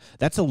stock.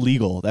 That's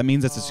illegal. That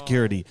means it's a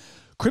security.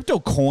 Crypto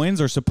coins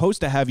are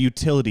supposed to have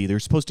utility. They're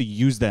supposed to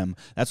use them.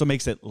 That's what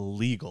makes it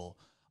legal.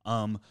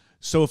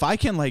 So if I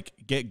can, like,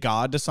 get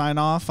God to sign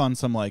off on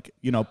some, like,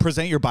 you know,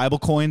 present your Bible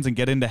coins and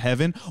get into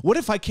heaven, what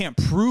if I can't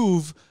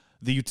prove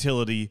the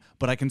utility,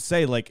 but I can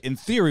say, like, in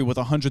theory, with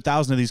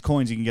 100,000 of these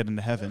coins, you can get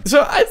into heaven?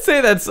 So I'd say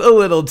that's a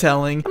little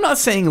telling. I'm not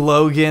saying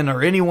Logan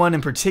or anyone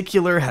in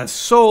particular has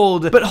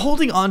sold, but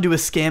holding onto a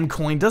scam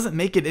coin doesn't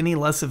make it any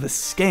less of a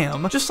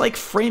scam, just like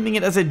framing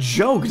it as a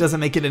joke doesn't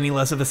make it any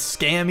less of a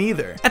scam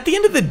either. At the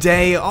end of the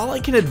day, all I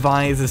can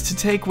advise is to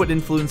take what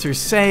influencers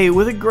say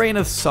with a grain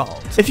of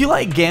salt. If you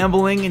like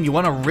gambling and you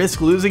want to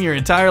risk losing your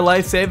entire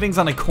life savings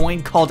on a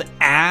coin called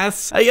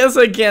ass, I guess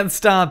I can't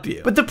stop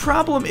you. But the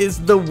problem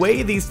is the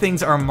way these things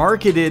are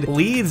marketed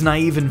leads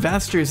naive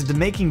investors into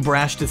making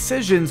brash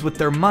decisions with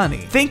their money,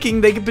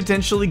 thinking they could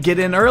potentially get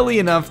in early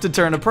enough to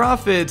turn a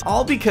profit,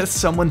 all because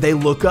someone they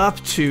look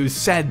up to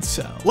said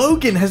so.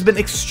 Logan has been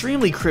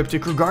extremely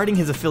cryptic regarding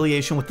his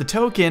affiliation with the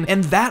token,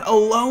 and that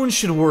alone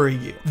should worry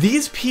you.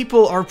 These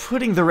people are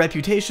putting their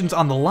reputations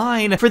on the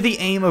line for the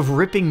aim of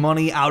ripping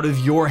money out of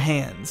your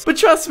hands. But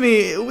trust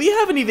me, we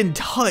haven't even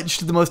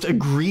touched the most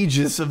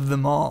egregious of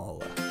them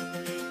all.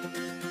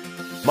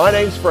 My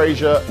name's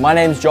Frazier. My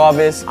name's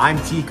Jarvis. I'm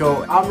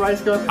Tico. I'm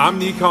Ricegum. I'm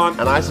Nikon.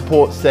 And I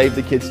support Save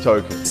the Kids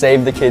Token.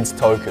 Save the Kids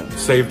Token.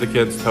 Save the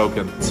Kids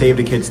Token. Save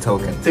the Kids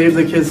Token. Save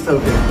the Kids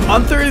Token.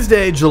 On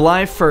Thursday,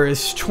 July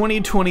 1st,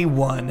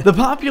 2021, the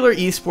popular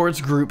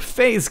esports group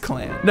FaZe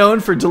Clan,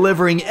 known for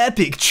delivering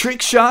epic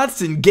trick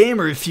shots and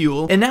gamer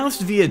fuel,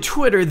 announced via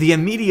Twitter the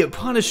immediate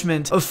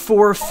punishment of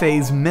 4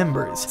 FaZe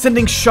members,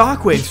 sending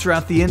shockwaves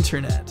throughout the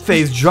internet.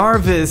 FaZe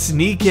Jarvis,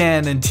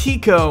 Nikan, and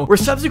Tico were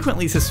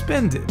subsequently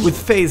suspended,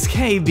 with FaZe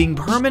Kay being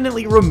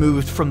permanently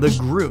removed from the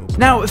group.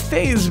 Now,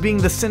 FaZe being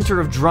the center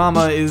of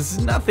drama is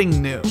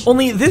nothing new.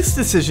 Only this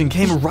decision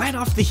came right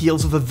off the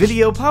heels of a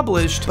video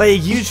published by a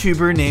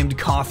YouTuber named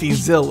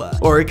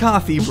CoffeeZilla, or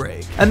Coffee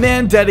Break, a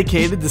man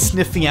dedicated to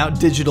sniffing out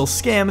digital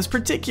scams,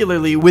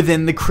 particularly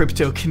within the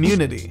crypto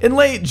community. In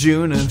late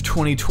June of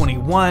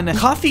 2021,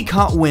 Coffee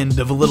caught wind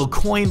of a little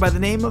coin by the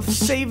name of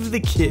Save the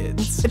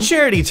Kids, a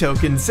charity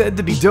token said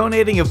to be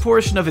donating a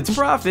portion of its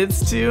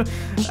profits to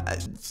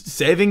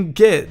saving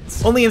kids.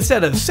 Only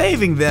instead of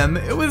saving them,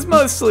 it was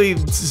mostly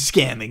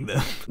scamming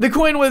them. The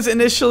coin was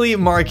initially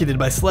marketed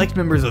by select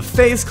members of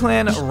FaZe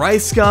Clan,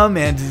 Ricegum,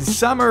 and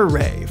Summer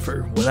Rae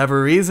for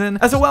whatever reason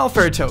as a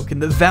welfare token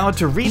that vowed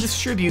to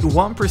redistribute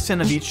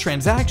 1% of each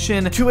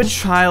transaction to a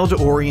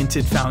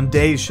child-oriented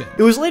foundation.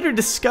 It was later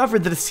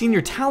discovered that a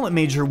senior talent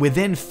major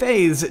within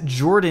FaZe,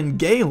 Jordan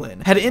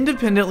Galen, had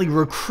independently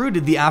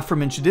recruited the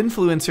aforementioned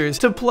influencers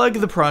to plug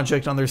the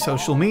project on their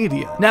social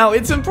media. Now,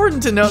 it's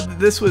important to note that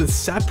this was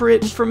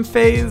separate from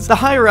FaZe. The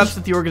higher-ups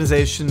at the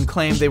organization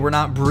claimed they were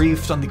not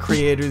briefed on the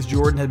creators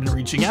Jordan had been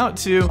reaching out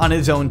to on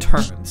his own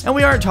terms. And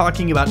we aren't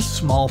talking about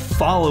small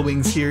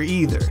followings here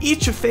either.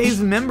 Each FaZe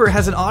member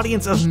has an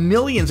audience of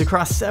millions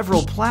across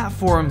several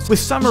platforms, with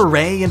Summer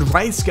Rae and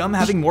Ricegum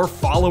having more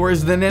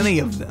followers than any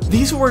of them.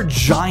 These were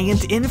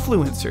giant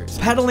influencers,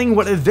 peddling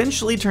what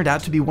eventually turned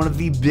out to be one of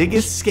the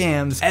biggest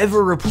scams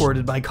ever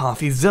reported by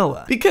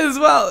CoffeeZilla. Because,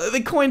 well,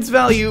 the coin's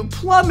value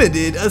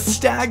plummeted a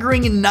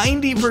staggering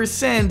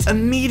 90%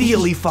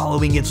 immediately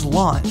following its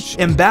launch.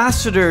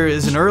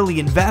 Ambassadors and early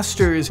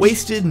investors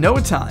wasted no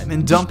time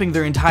in dumping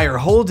their entire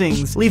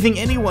holdings, leaving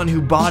anyone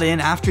who bought in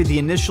after the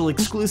initial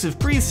exclusive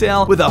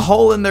pre-sale with a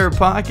hole in their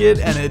pocket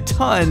and a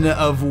ton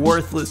of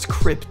worthless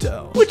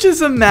crypto, which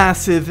is a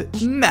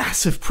massive,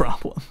 massive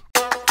problem.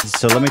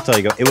 So let me tell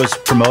you, it was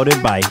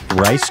promoted by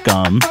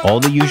Ricegum, all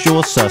the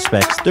usual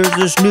suspects. There's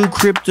this new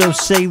crypto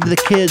Save the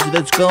Kids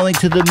that's going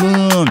to the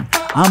moon.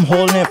 I'm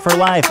holding it for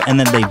life. And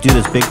then they do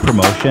this big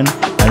promotion.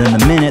 And then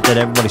the minute that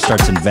everybody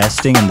starts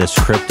investing in this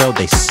crypto,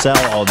 they sell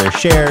all their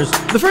shares.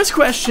 The first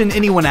question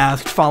anyone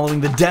asked following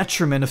the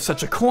detriment of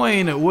such a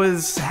coin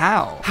was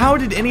how? How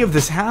did any of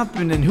this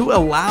happen, and who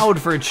allowed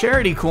for a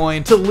charity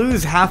coin to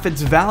lose half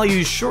its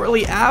value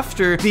shortly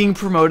after being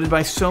promoted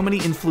by so many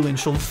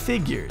influential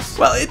figures?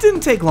 Well, it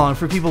didn't take long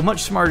for people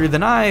much smarter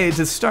than I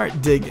to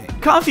start digging.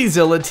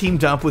 CoffeeZilla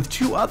teamed up with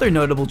two other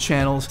notable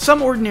channels,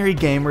 Some Ordinary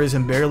Gamers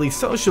and Barely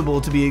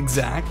Sociable to be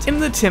exact, in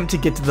an attempt to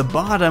get to the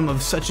bottom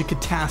of such a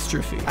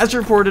catastrophe. As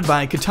reported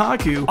by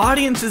Kotaku,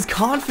 audiences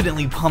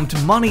confidently pumped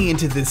money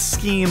into this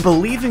scheme,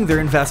 believing their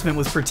investment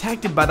was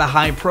protected by the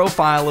high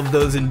profile of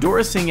those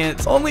endorsing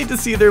it, only to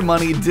see their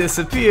money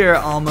disappear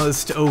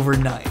almost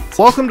overnight.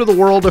 Welcome to the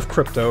world of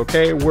crypto,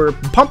 okay, where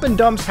pump and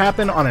dumps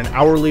happen on an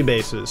hourly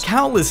basis.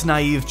 Countless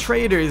naive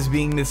traders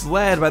being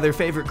misled by their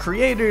favorite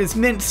creators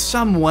meant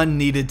someone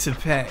needed to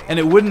pay, and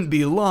it wouldn't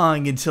be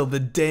long until the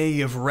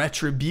day of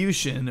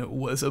retribution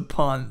was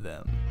upon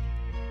them.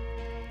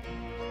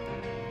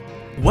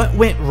 What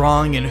went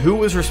wrong and who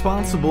was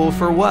responsible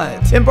for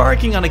what?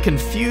 Embarking on a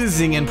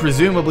confusing and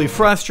presumably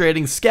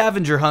frustrating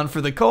scavenger hunt for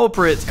the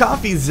culprits,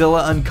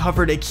 CoffeeZilla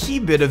uncovered a key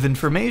bit of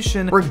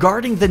information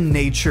regarding the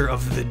nature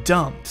of the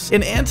dumps,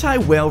 an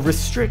anti-whale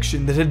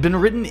restriction that had been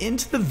written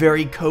into the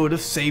very code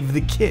of Save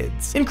the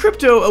Kids. In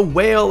crypto, a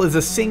whale is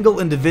a single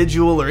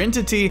individual or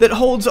entity that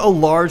holds a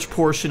large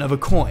portion of a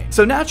coin,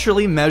 so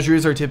naturally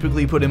measures are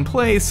typically put in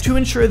place to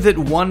ensure that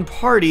one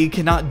party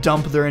cannot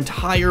dump their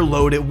entire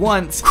load at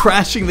once,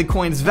 crashing the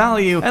coin's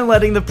value and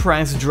letting the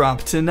price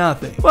drop to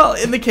nothing. Well,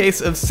 in the case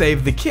of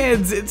Save the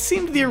Kids, it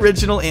seemed the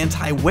original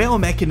anti-whale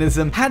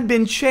mechanism had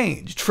been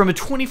changed from a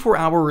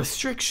 24-hour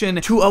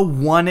restriction to a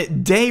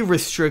 1-day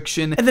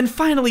restriction, and then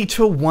finally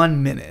to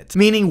 1 minute,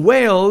 meaning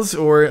whales,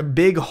 or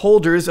big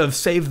holders of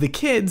Save the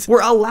Kids,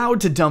 were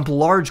allowed to dump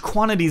large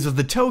quantities of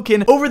the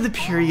token over the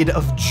period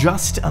of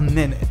just a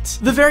minute.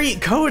 The very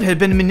code had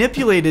been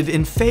manipulated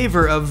in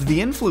favor of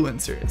the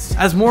influencers.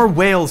 As more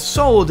whales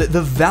sold,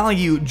 the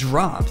value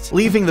dropped,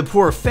 leaving the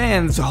poor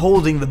fans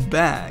holding the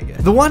bag.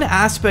 The one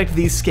aspect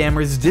these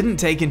scammers didn't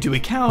take into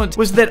account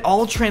was that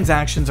all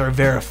transactions are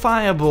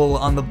verifiable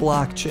on the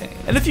blockchain.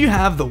 And if you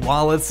have the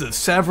wallets of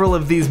several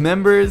of these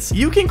members,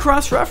 you can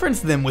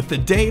cross-reference them with the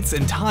dates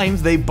and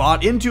times they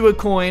bought into a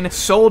coin,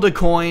 sold a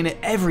coin,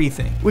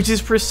 everything, which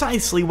is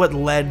precisely what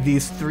led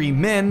these three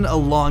men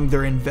along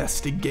their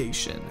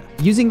investigation.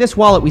 Using this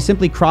wallet, we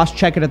simply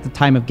cross-check it at the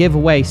time of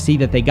giveaway, see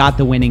that they got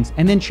the winnings,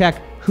 and then check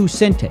who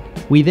sent it.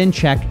 We then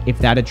check if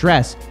that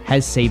address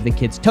has Save the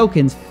Kids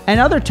tokens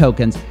and other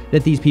tokens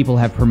that these people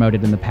have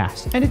promoted in the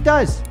past. And it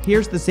does.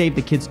 Here's the Save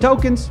the Kids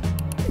tokens,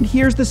 and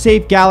here's the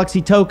Save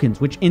Galaxy tokens,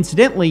 which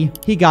incidentally,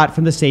 he got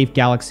from the Save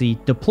Galaxy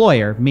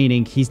deployer,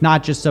 meaning he's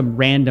not just some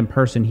random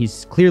person,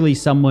 he's clearly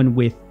someone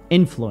with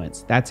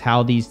influence. That's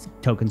how these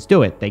tokens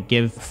do it. They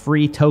give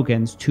free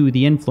tokens to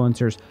the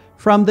influencers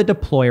from the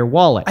deployer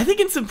wallet. I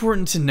think it's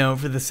important to note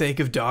for the sake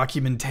of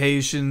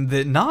documentation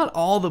that not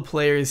all the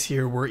players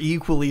here were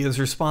equally as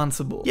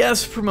responsible.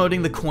 Yes,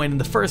 promoting the coin in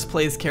the first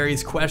place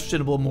carries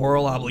questionable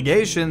moral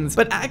obligations,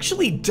 but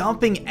actually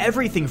dumping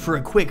everything for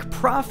a quick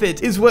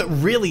profit is what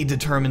really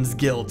determines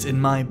guilt in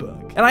my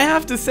book. And I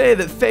have to say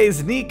that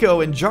FaZe,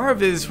 Nico, and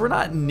Jarvis were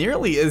not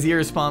nearly as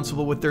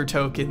irresponsible with their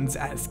tokens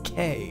as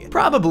Kay.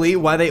 Probably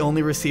why they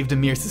only received a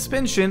mere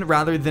suspension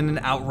rather than an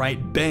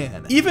outright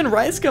ban. Even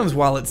Ricegum's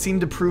wallet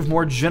seemed to prove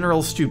more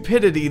general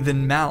stupidity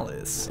than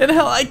malice. And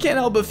hell, I can't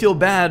help but feel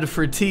bad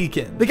for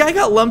Tekin. The guy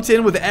got lumped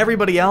in with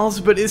everybody else,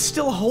 but is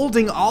still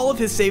holding all of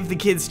his Save the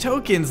Kids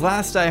tokens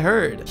last I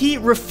heard. He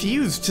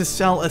refused to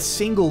sell a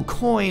single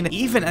coin,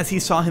 even as he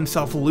saw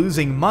himself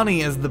losing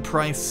money as the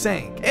price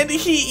sank. And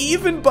he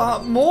even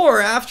bought more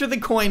after the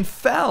coin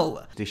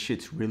fell. This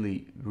shit's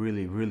really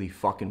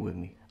fucking with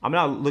me. I'm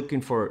not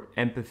looking for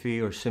empathy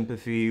or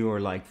sympathy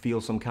or like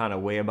feel some kind of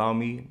way about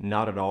me,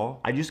 not at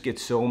all. I just get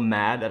so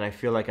mad that I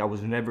feel like I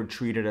was never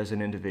treated as an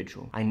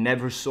individual. I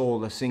never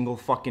sold a single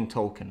fucking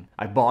token.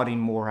 I bought in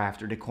more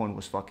after the coin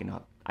was fucking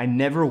up. I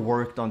never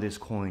worked on this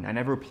coin. I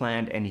never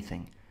planned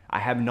anything. I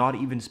have not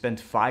even spent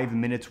 5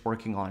 minutes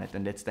working on it,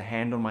 and that's the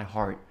hand on my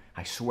heart.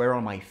 I swear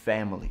on my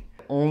family.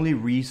 The only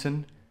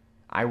reason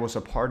I was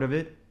a part of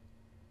it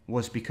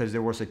was because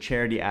there was a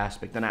charity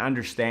aspect, and I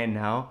understand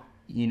now.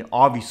 You know,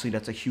 obviously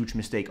that's a huge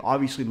mistake.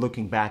 Obviously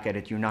looking back at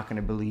it, you're not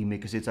gonna believe me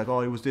because it's like,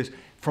 oh, it was this.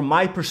 From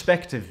my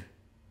perspective,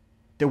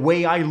 the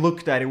way I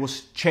looked at it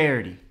was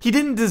charity. He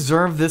didn't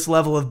deserve this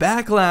level of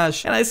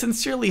backlash, and I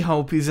sincerely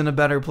hope he's in a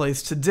better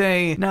place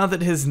today now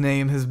that his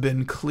name has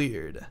been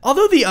cleared.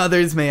 Although the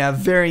others may have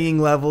varying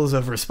levels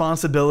of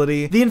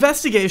responsibility, the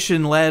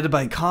investigation led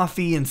by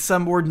Coffee and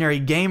some ordinary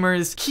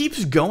gamers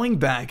keeps going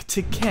back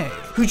to Kay,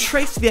 who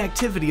traced the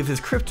activity of his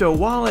crypto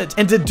wallet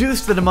and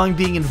deduced that among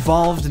being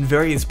involved in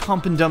various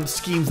pump and dump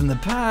schemes in the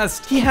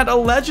past, he had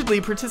allegedly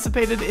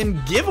participated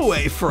in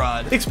giveaway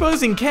fraud,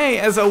 exposing Kay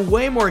as a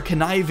way more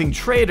conniving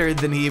traitor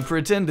than he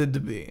pretended to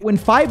be. When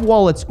 5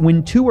 wallets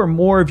win 2 or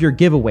more of your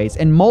giveaways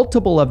and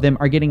multiple of them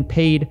are getting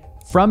paid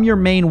from your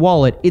main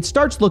wallet, it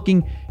starts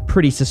looking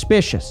pretty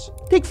suspicious.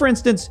 Take for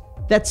instance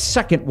that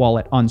second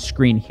wallet on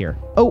screen here,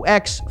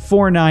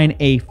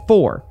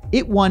 OX49A4.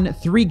 It won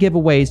 3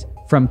 giveaways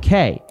from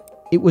Kay.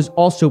 It was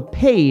also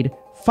paid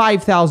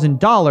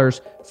 $5,000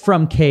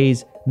 from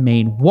Kay's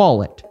main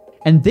wallet.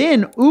 And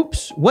then,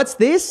 oops, what's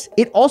this?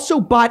 It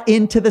also bought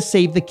into the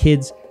Save the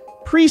Kids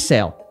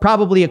pre-sale.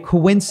 Probably a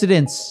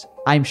coincidence,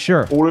 I'm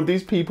sure. All of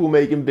these people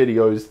making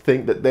videos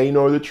think that they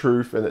know the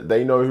truth and that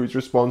they know who's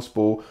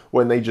responsible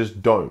when they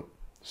just don't.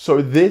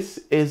 So this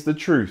is the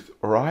truth,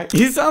 alright?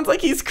 He sounds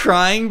like he's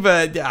crying,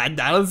 but I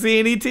don't see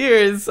any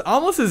tears.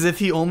 Almost as if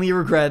he only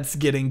regrets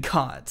getting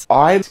caught.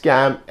 I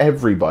scam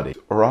everybody,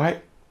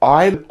 alright?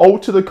 I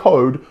alter the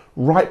code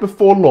right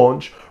before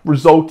launch,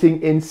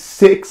 resulting in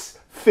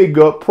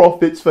 6-figure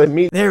profits for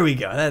me. There we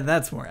go,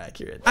 that's more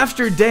accurate.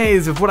 After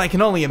days of what I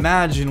can only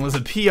imagine was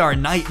a PR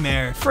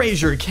nightmare,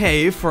 FaZe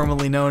Kay,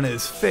 formerly known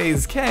as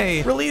FaZe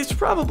Kay, released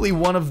probably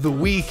one of the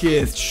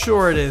weakest,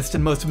 shortest,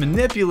 and most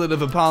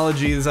manipulative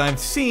apologies I've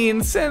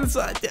seen since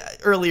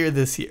earlier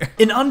this year.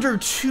 In under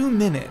 2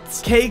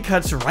 minutes, Kay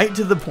cuts right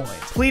to the point,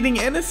 pleading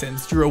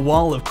innocence through a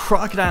wall of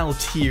crocodile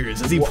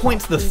tears as he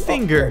points the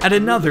finger at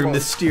another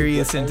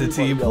mysterious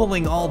entity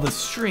pulling all the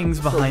strings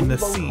behind the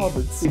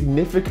scenes.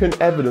 Significant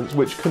evidence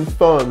which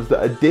confirms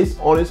that a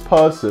dishonest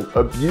person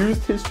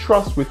abused his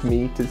trust with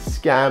me to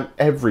scam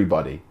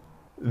everybody.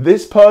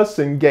 This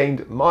person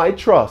gained my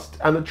trust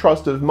and the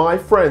trust of my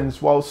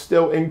friends while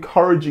still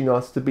encouraging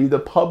us to be the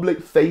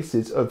public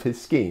faces of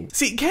his scheme.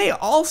 See, Kay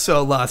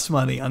also lost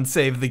money on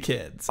Save the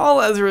Kids,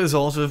 all as a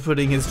result of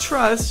putting his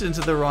trust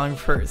into the wrong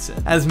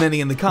person, as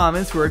many in the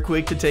comments were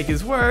quick to take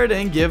his word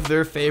and give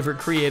their favorite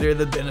creator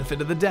the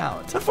benefit of the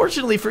doubt.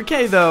 Unfortunately for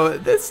Kay though,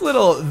 this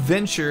little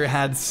venture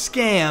had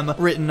scam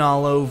written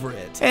all over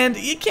it, and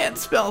you can't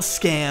spell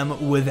scam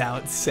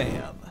without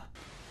Sam.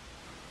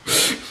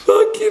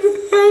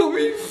 Fucking help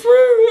me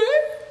through it.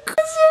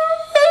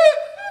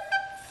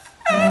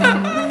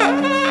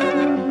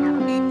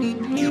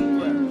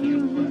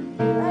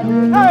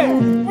 Hey,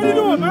 what are you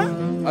doing,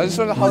 man? I just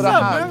want to hold her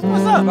hand. Man?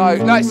 What's up? No,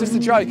 it's just a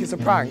joke. It's a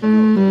prank.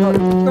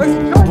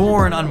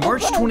 Born on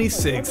March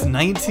 26,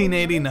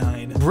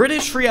 1989,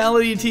 British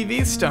reality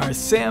TV star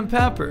Sam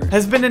Pepper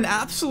has been an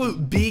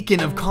absolute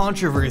beacon of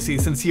controversy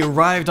since he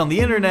arrived on the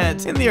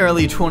internet in the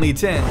early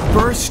 2010s.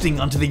 Bursting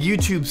onto the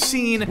YouTube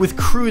scene with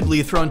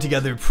crudely thrown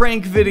together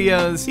prank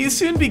videos, he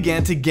soon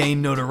began to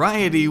gain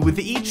notoriety with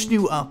each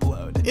new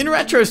upload. In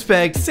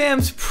retrospect,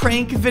 Sam's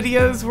prank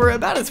videos were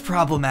about as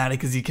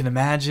problematic as you can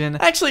imagine.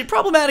 Actually,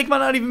 problematic might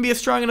not even be a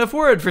strong enough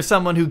word for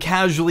someone who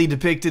casually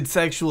depicted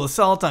sexual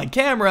assault on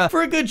camera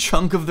for a good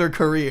chunk of their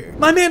career.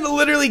 My man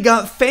literally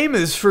got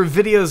famous for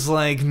videos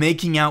like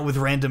making out with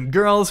random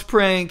girls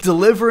prank,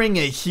 delivering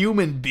a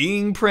human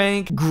being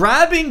prank,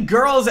 grabbing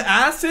girls'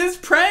 asses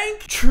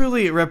prank,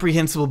 truly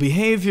reprehensible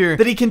behavior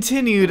that he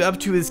continued up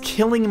to his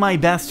killing my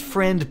best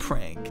friend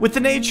prank. With the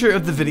nature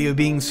of the video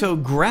being so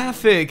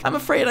graphic, I'm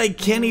afraid I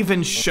can't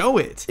even show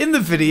it. In the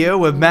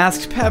video, a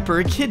masked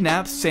Pepper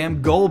kidnaps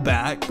Sam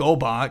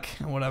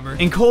Golbach, whatever,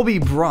 and Colby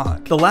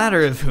Brock, the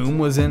latter of whom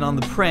was in on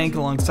the prank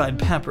alongside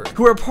Pepper,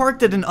 who are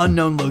parked at an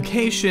unknown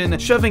location,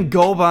 shoving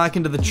Golbach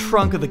into the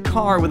trunk of the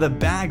car with a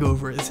bag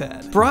over his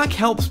head. Brock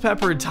helps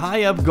Pepper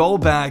tie up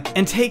Golbach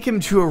and take him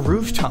to a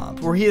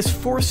rooftop, where he is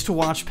forced to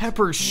watch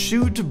Pepper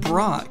shoot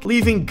Brock,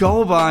 leaving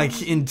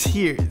Golbach in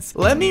tears.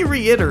 Let me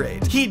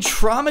reiterate, he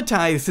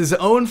traumatized his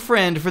own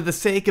friend for the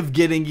sake of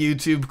getting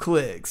YouTube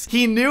clicks.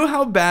 He knew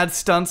how bad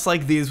stunts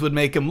like these would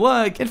make him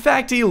look. In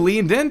fact, he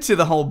leaned into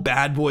the whole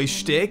bad boy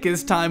shtick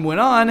as time went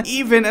on,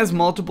 even as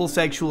multiple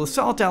sexual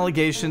assault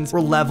allegations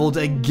were leveled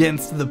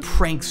against the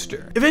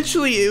prankster.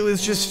 Eventually, it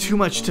was just too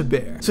much to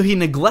bear, so he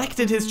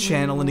neglected his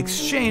channel in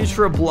exchange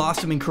for a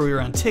blossoming career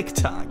on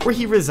TikTok, where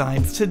he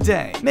resides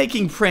today,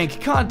 making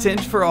prank content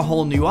for a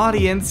whole new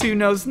audience who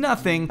knows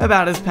nothing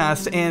about his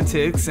past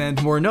antics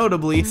and, more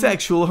notably,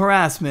 sexual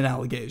harassment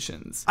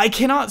allegations. I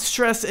cannot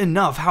stress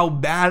enough how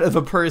bad of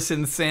a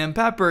person Sam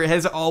Pepper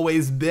has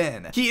always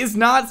been. He is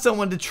not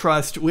someone to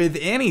trust with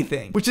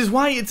anything, which is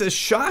why it's a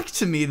shock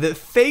to me that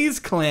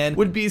FaZe Clan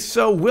would be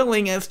so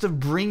willing as to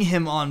bring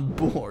him on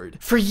board.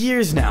 For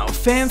years now,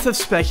 fans have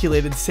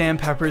speculated Sam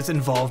Pepper's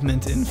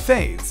involvement in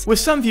FaZe, with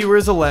some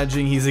viewers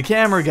alleging he's a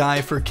camera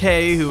guy for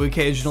Kay who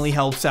occasionally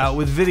helps out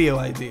with video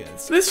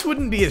ideas. This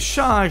wouldn't be a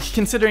shock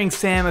considering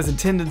Sam has a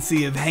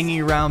tendency of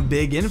hanging around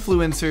big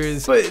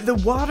influencers, but the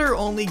water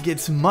only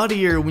gets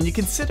muddier when you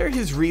consider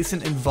his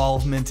recent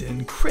involvement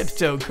in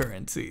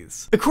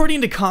cryptocurrencies. According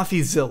to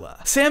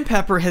CoffeeZilla, Sam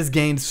Pepper has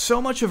gained so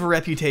much of a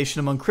reputation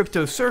among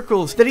crypto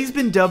circles that he's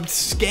been dubbed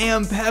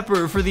Scam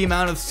Pepper for the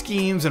amount of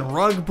schemes and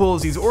rug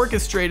pulls he's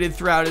orchestrated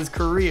throughout his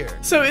career.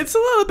 So it's a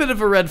little bit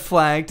of a red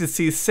flag to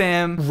see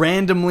Sam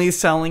randomly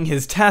selling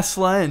his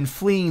Tesla and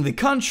fleeing the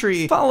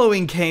country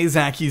following Kay's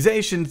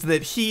accusations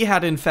that he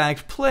had in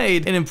fact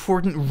played an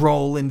important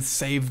role in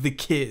Save the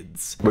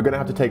Kids. We're gonna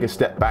have to take a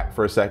step back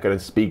for a second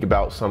and speak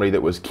about somebody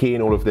that was key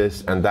in all of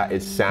this, and that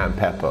is Sam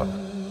Pepper.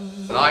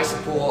 And I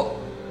support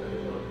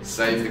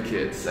Save the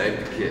Kids, Save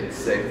the Kids,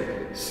 Save the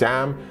Kids.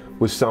 Sam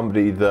was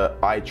somebody that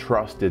I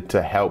trusted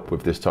to help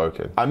with this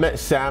token. I met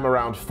Sam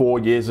around 4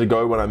 years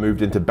ago when I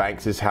moved into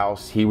Banks'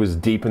 house. He was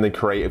deep in the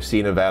creative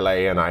scene of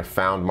LA and I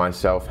found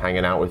myself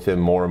hanging out with him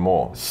more and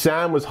more.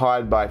 Sam was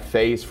hired by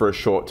FaZe for a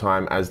short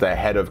time as their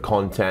head of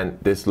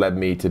content. This led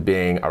me to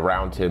being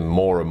around him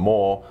more and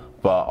more,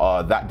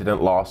 but that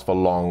didn't last for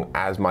long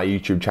as my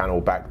YouTube channel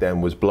back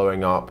then was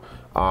blowing up.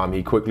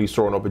 He quickly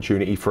saw an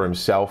opportunity for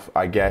himself,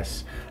 I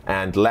guess,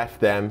 and left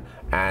them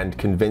and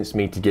convinced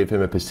me to give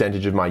him a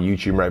percentage of my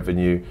YouTube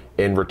revenue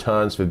in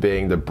returns for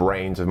being the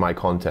brains of my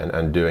content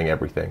and doing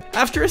everything.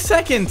 After a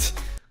second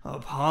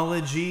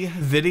apology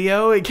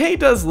video, Kay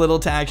does little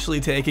to actually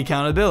take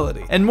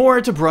accountability, and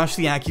more to brush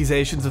the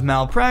accusations of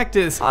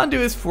malpractice onto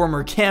his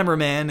former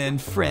cameraman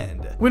and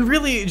friend. When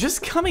really,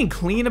 just coming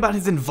clean about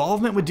his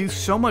involvement would do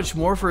so much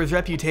more for his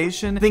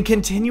reputation than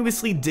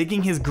continuously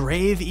digging his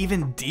grave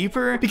even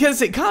deeper,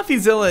 because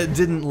CoffeeZilla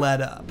didn't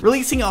let up,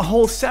 releasing a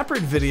whole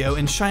separate video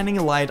and shining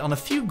a light on a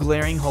few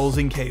glaring holes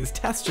in Kay's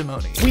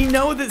testimony. We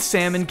know that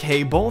Sam and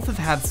Kay both have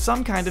had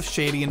some kind of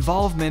shady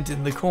involvement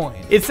in the coin.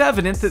 It's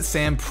evident that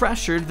Sam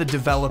pressured the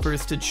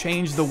developers to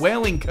change the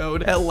whaling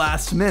code at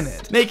last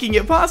minute, making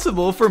it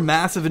possible for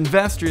massive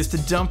investors to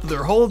dump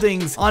their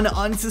holdings on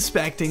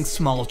unsuspecting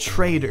small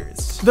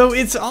traders. Though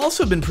it's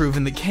also been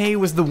proven that Kay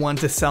was the one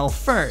to sell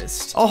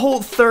first, a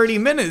whole 30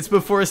 minutes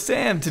before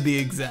Sam to be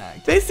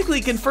exact,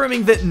 basically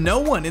confirming that no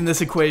one in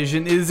this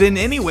equation is in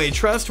any way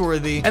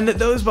trustworthy and that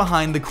those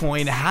behind the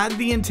coin had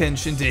the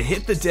intention to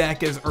hit the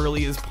deck as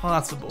early as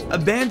possible,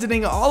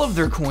 abandoning all of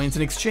their coins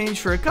in exchange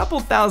for a couple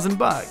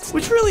 $1,000,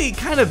 which really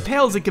kind of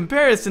pales in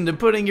comparison to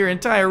putting your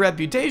entire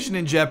reputation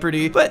in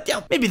jeopardy, but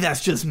yeah, maybe that's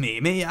just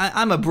me.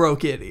 I'm a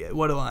broke idiot,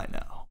 what do I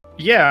know?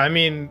 Yeah, I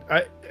mean,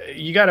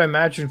 you gotta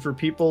imagine for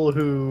people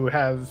who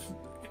have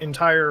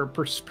entire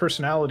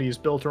personalities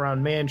built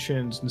around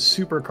mansions and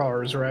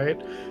supercars, right?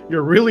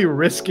 You're really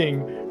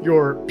risking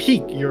your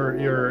peak,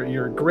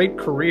 your great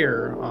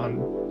career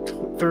on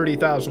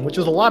 30,000, which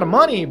is a lot of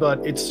money,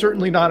 but it's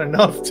certainly not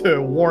enough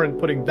to warrant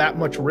putting that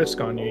much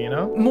risk on you, you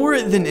know? More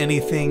than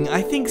anything,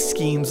 I think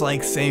schemes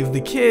like Save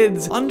the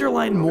Kids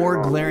underline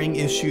more glaring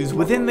issues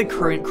within the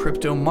current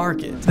crypto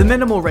market. The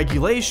minimal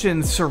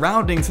regulations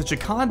surrounding such a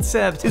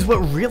concept is what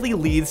really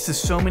leads to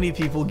so many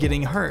people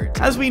getting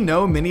hurt. As we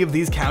know, many of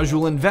these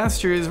casual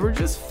investors were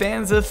just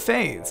fans of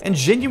FaZe and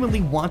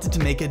genuinely wanted to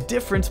make a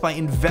difference by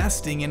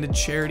investing in a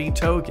charity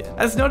token.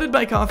 As noted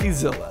by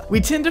CoffeeZilla, we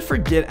tend to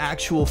forget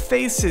actual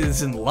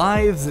faces and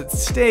lives at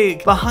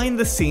stake behind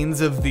the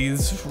scenes of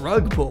these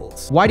rug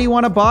pulls. Why do you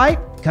want to buy?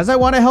 Because I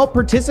want to help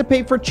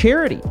participate for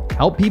charity.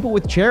 Help people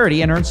with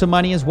charity and earn some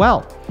money as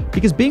well.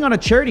 Because being on a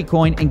charity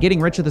coin and getting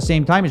rich at the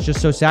same time is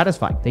just so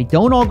satisfying. They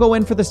don't all go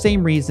in for the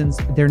same reasons.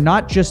 They're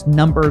not just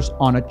numbers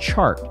on a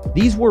chart.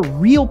 These were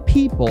real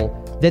people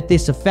that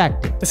this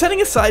affected.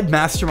 Setting aside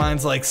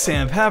masterminds like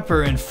Sam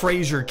Pepper and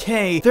FaZe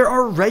Kay, there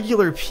are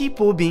regular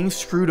people being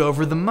screwed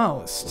over the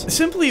most,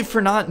 simply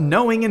for not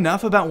knowing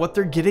enough about what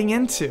they're getting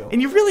into.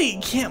 And you really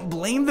can't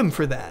blame them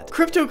for that.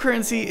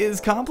 Cryptocurrency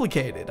is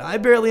complicated. I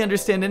barely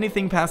understand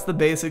anything past the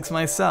basics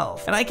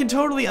myself, and I can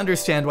totally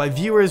understand why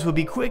viewers would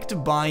be quick to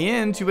buy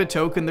into a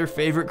token their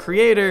favorite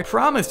creator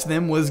promised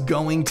them was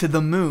going to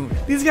the moon.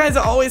 These guys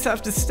always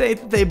have to state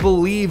that they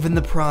believe in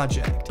the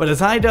project, but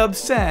as iDub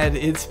said,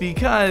 it's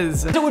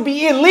because it would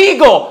be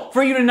illegal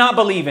for you to not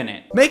believe in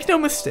it. Make no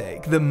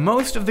mistake, the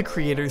most of the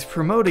creators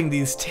promoting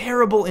these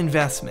terrible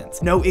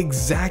investments know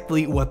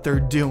exactly what they're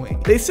doing.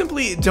 They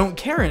simply don't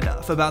care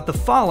enough about the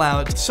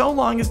fallout so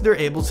long as they're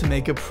able to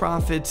make a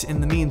profit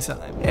in the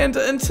meantime. And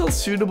until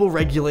suitable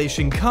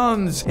regulation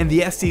comes and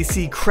the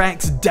SEC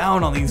cracks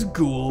down on these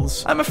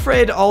ghouls, I'm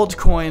afraid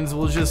altcoins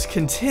will just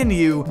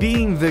continue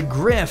being the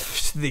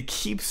grift that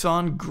keeps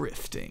on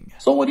grifting.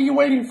 So what are you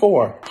waiting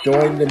for?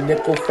 Join the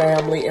nickel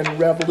family and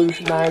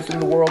revolutionizing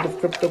the world of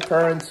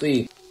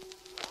cryptocurrency.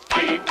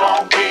 Keep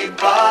on,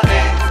 keep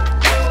running.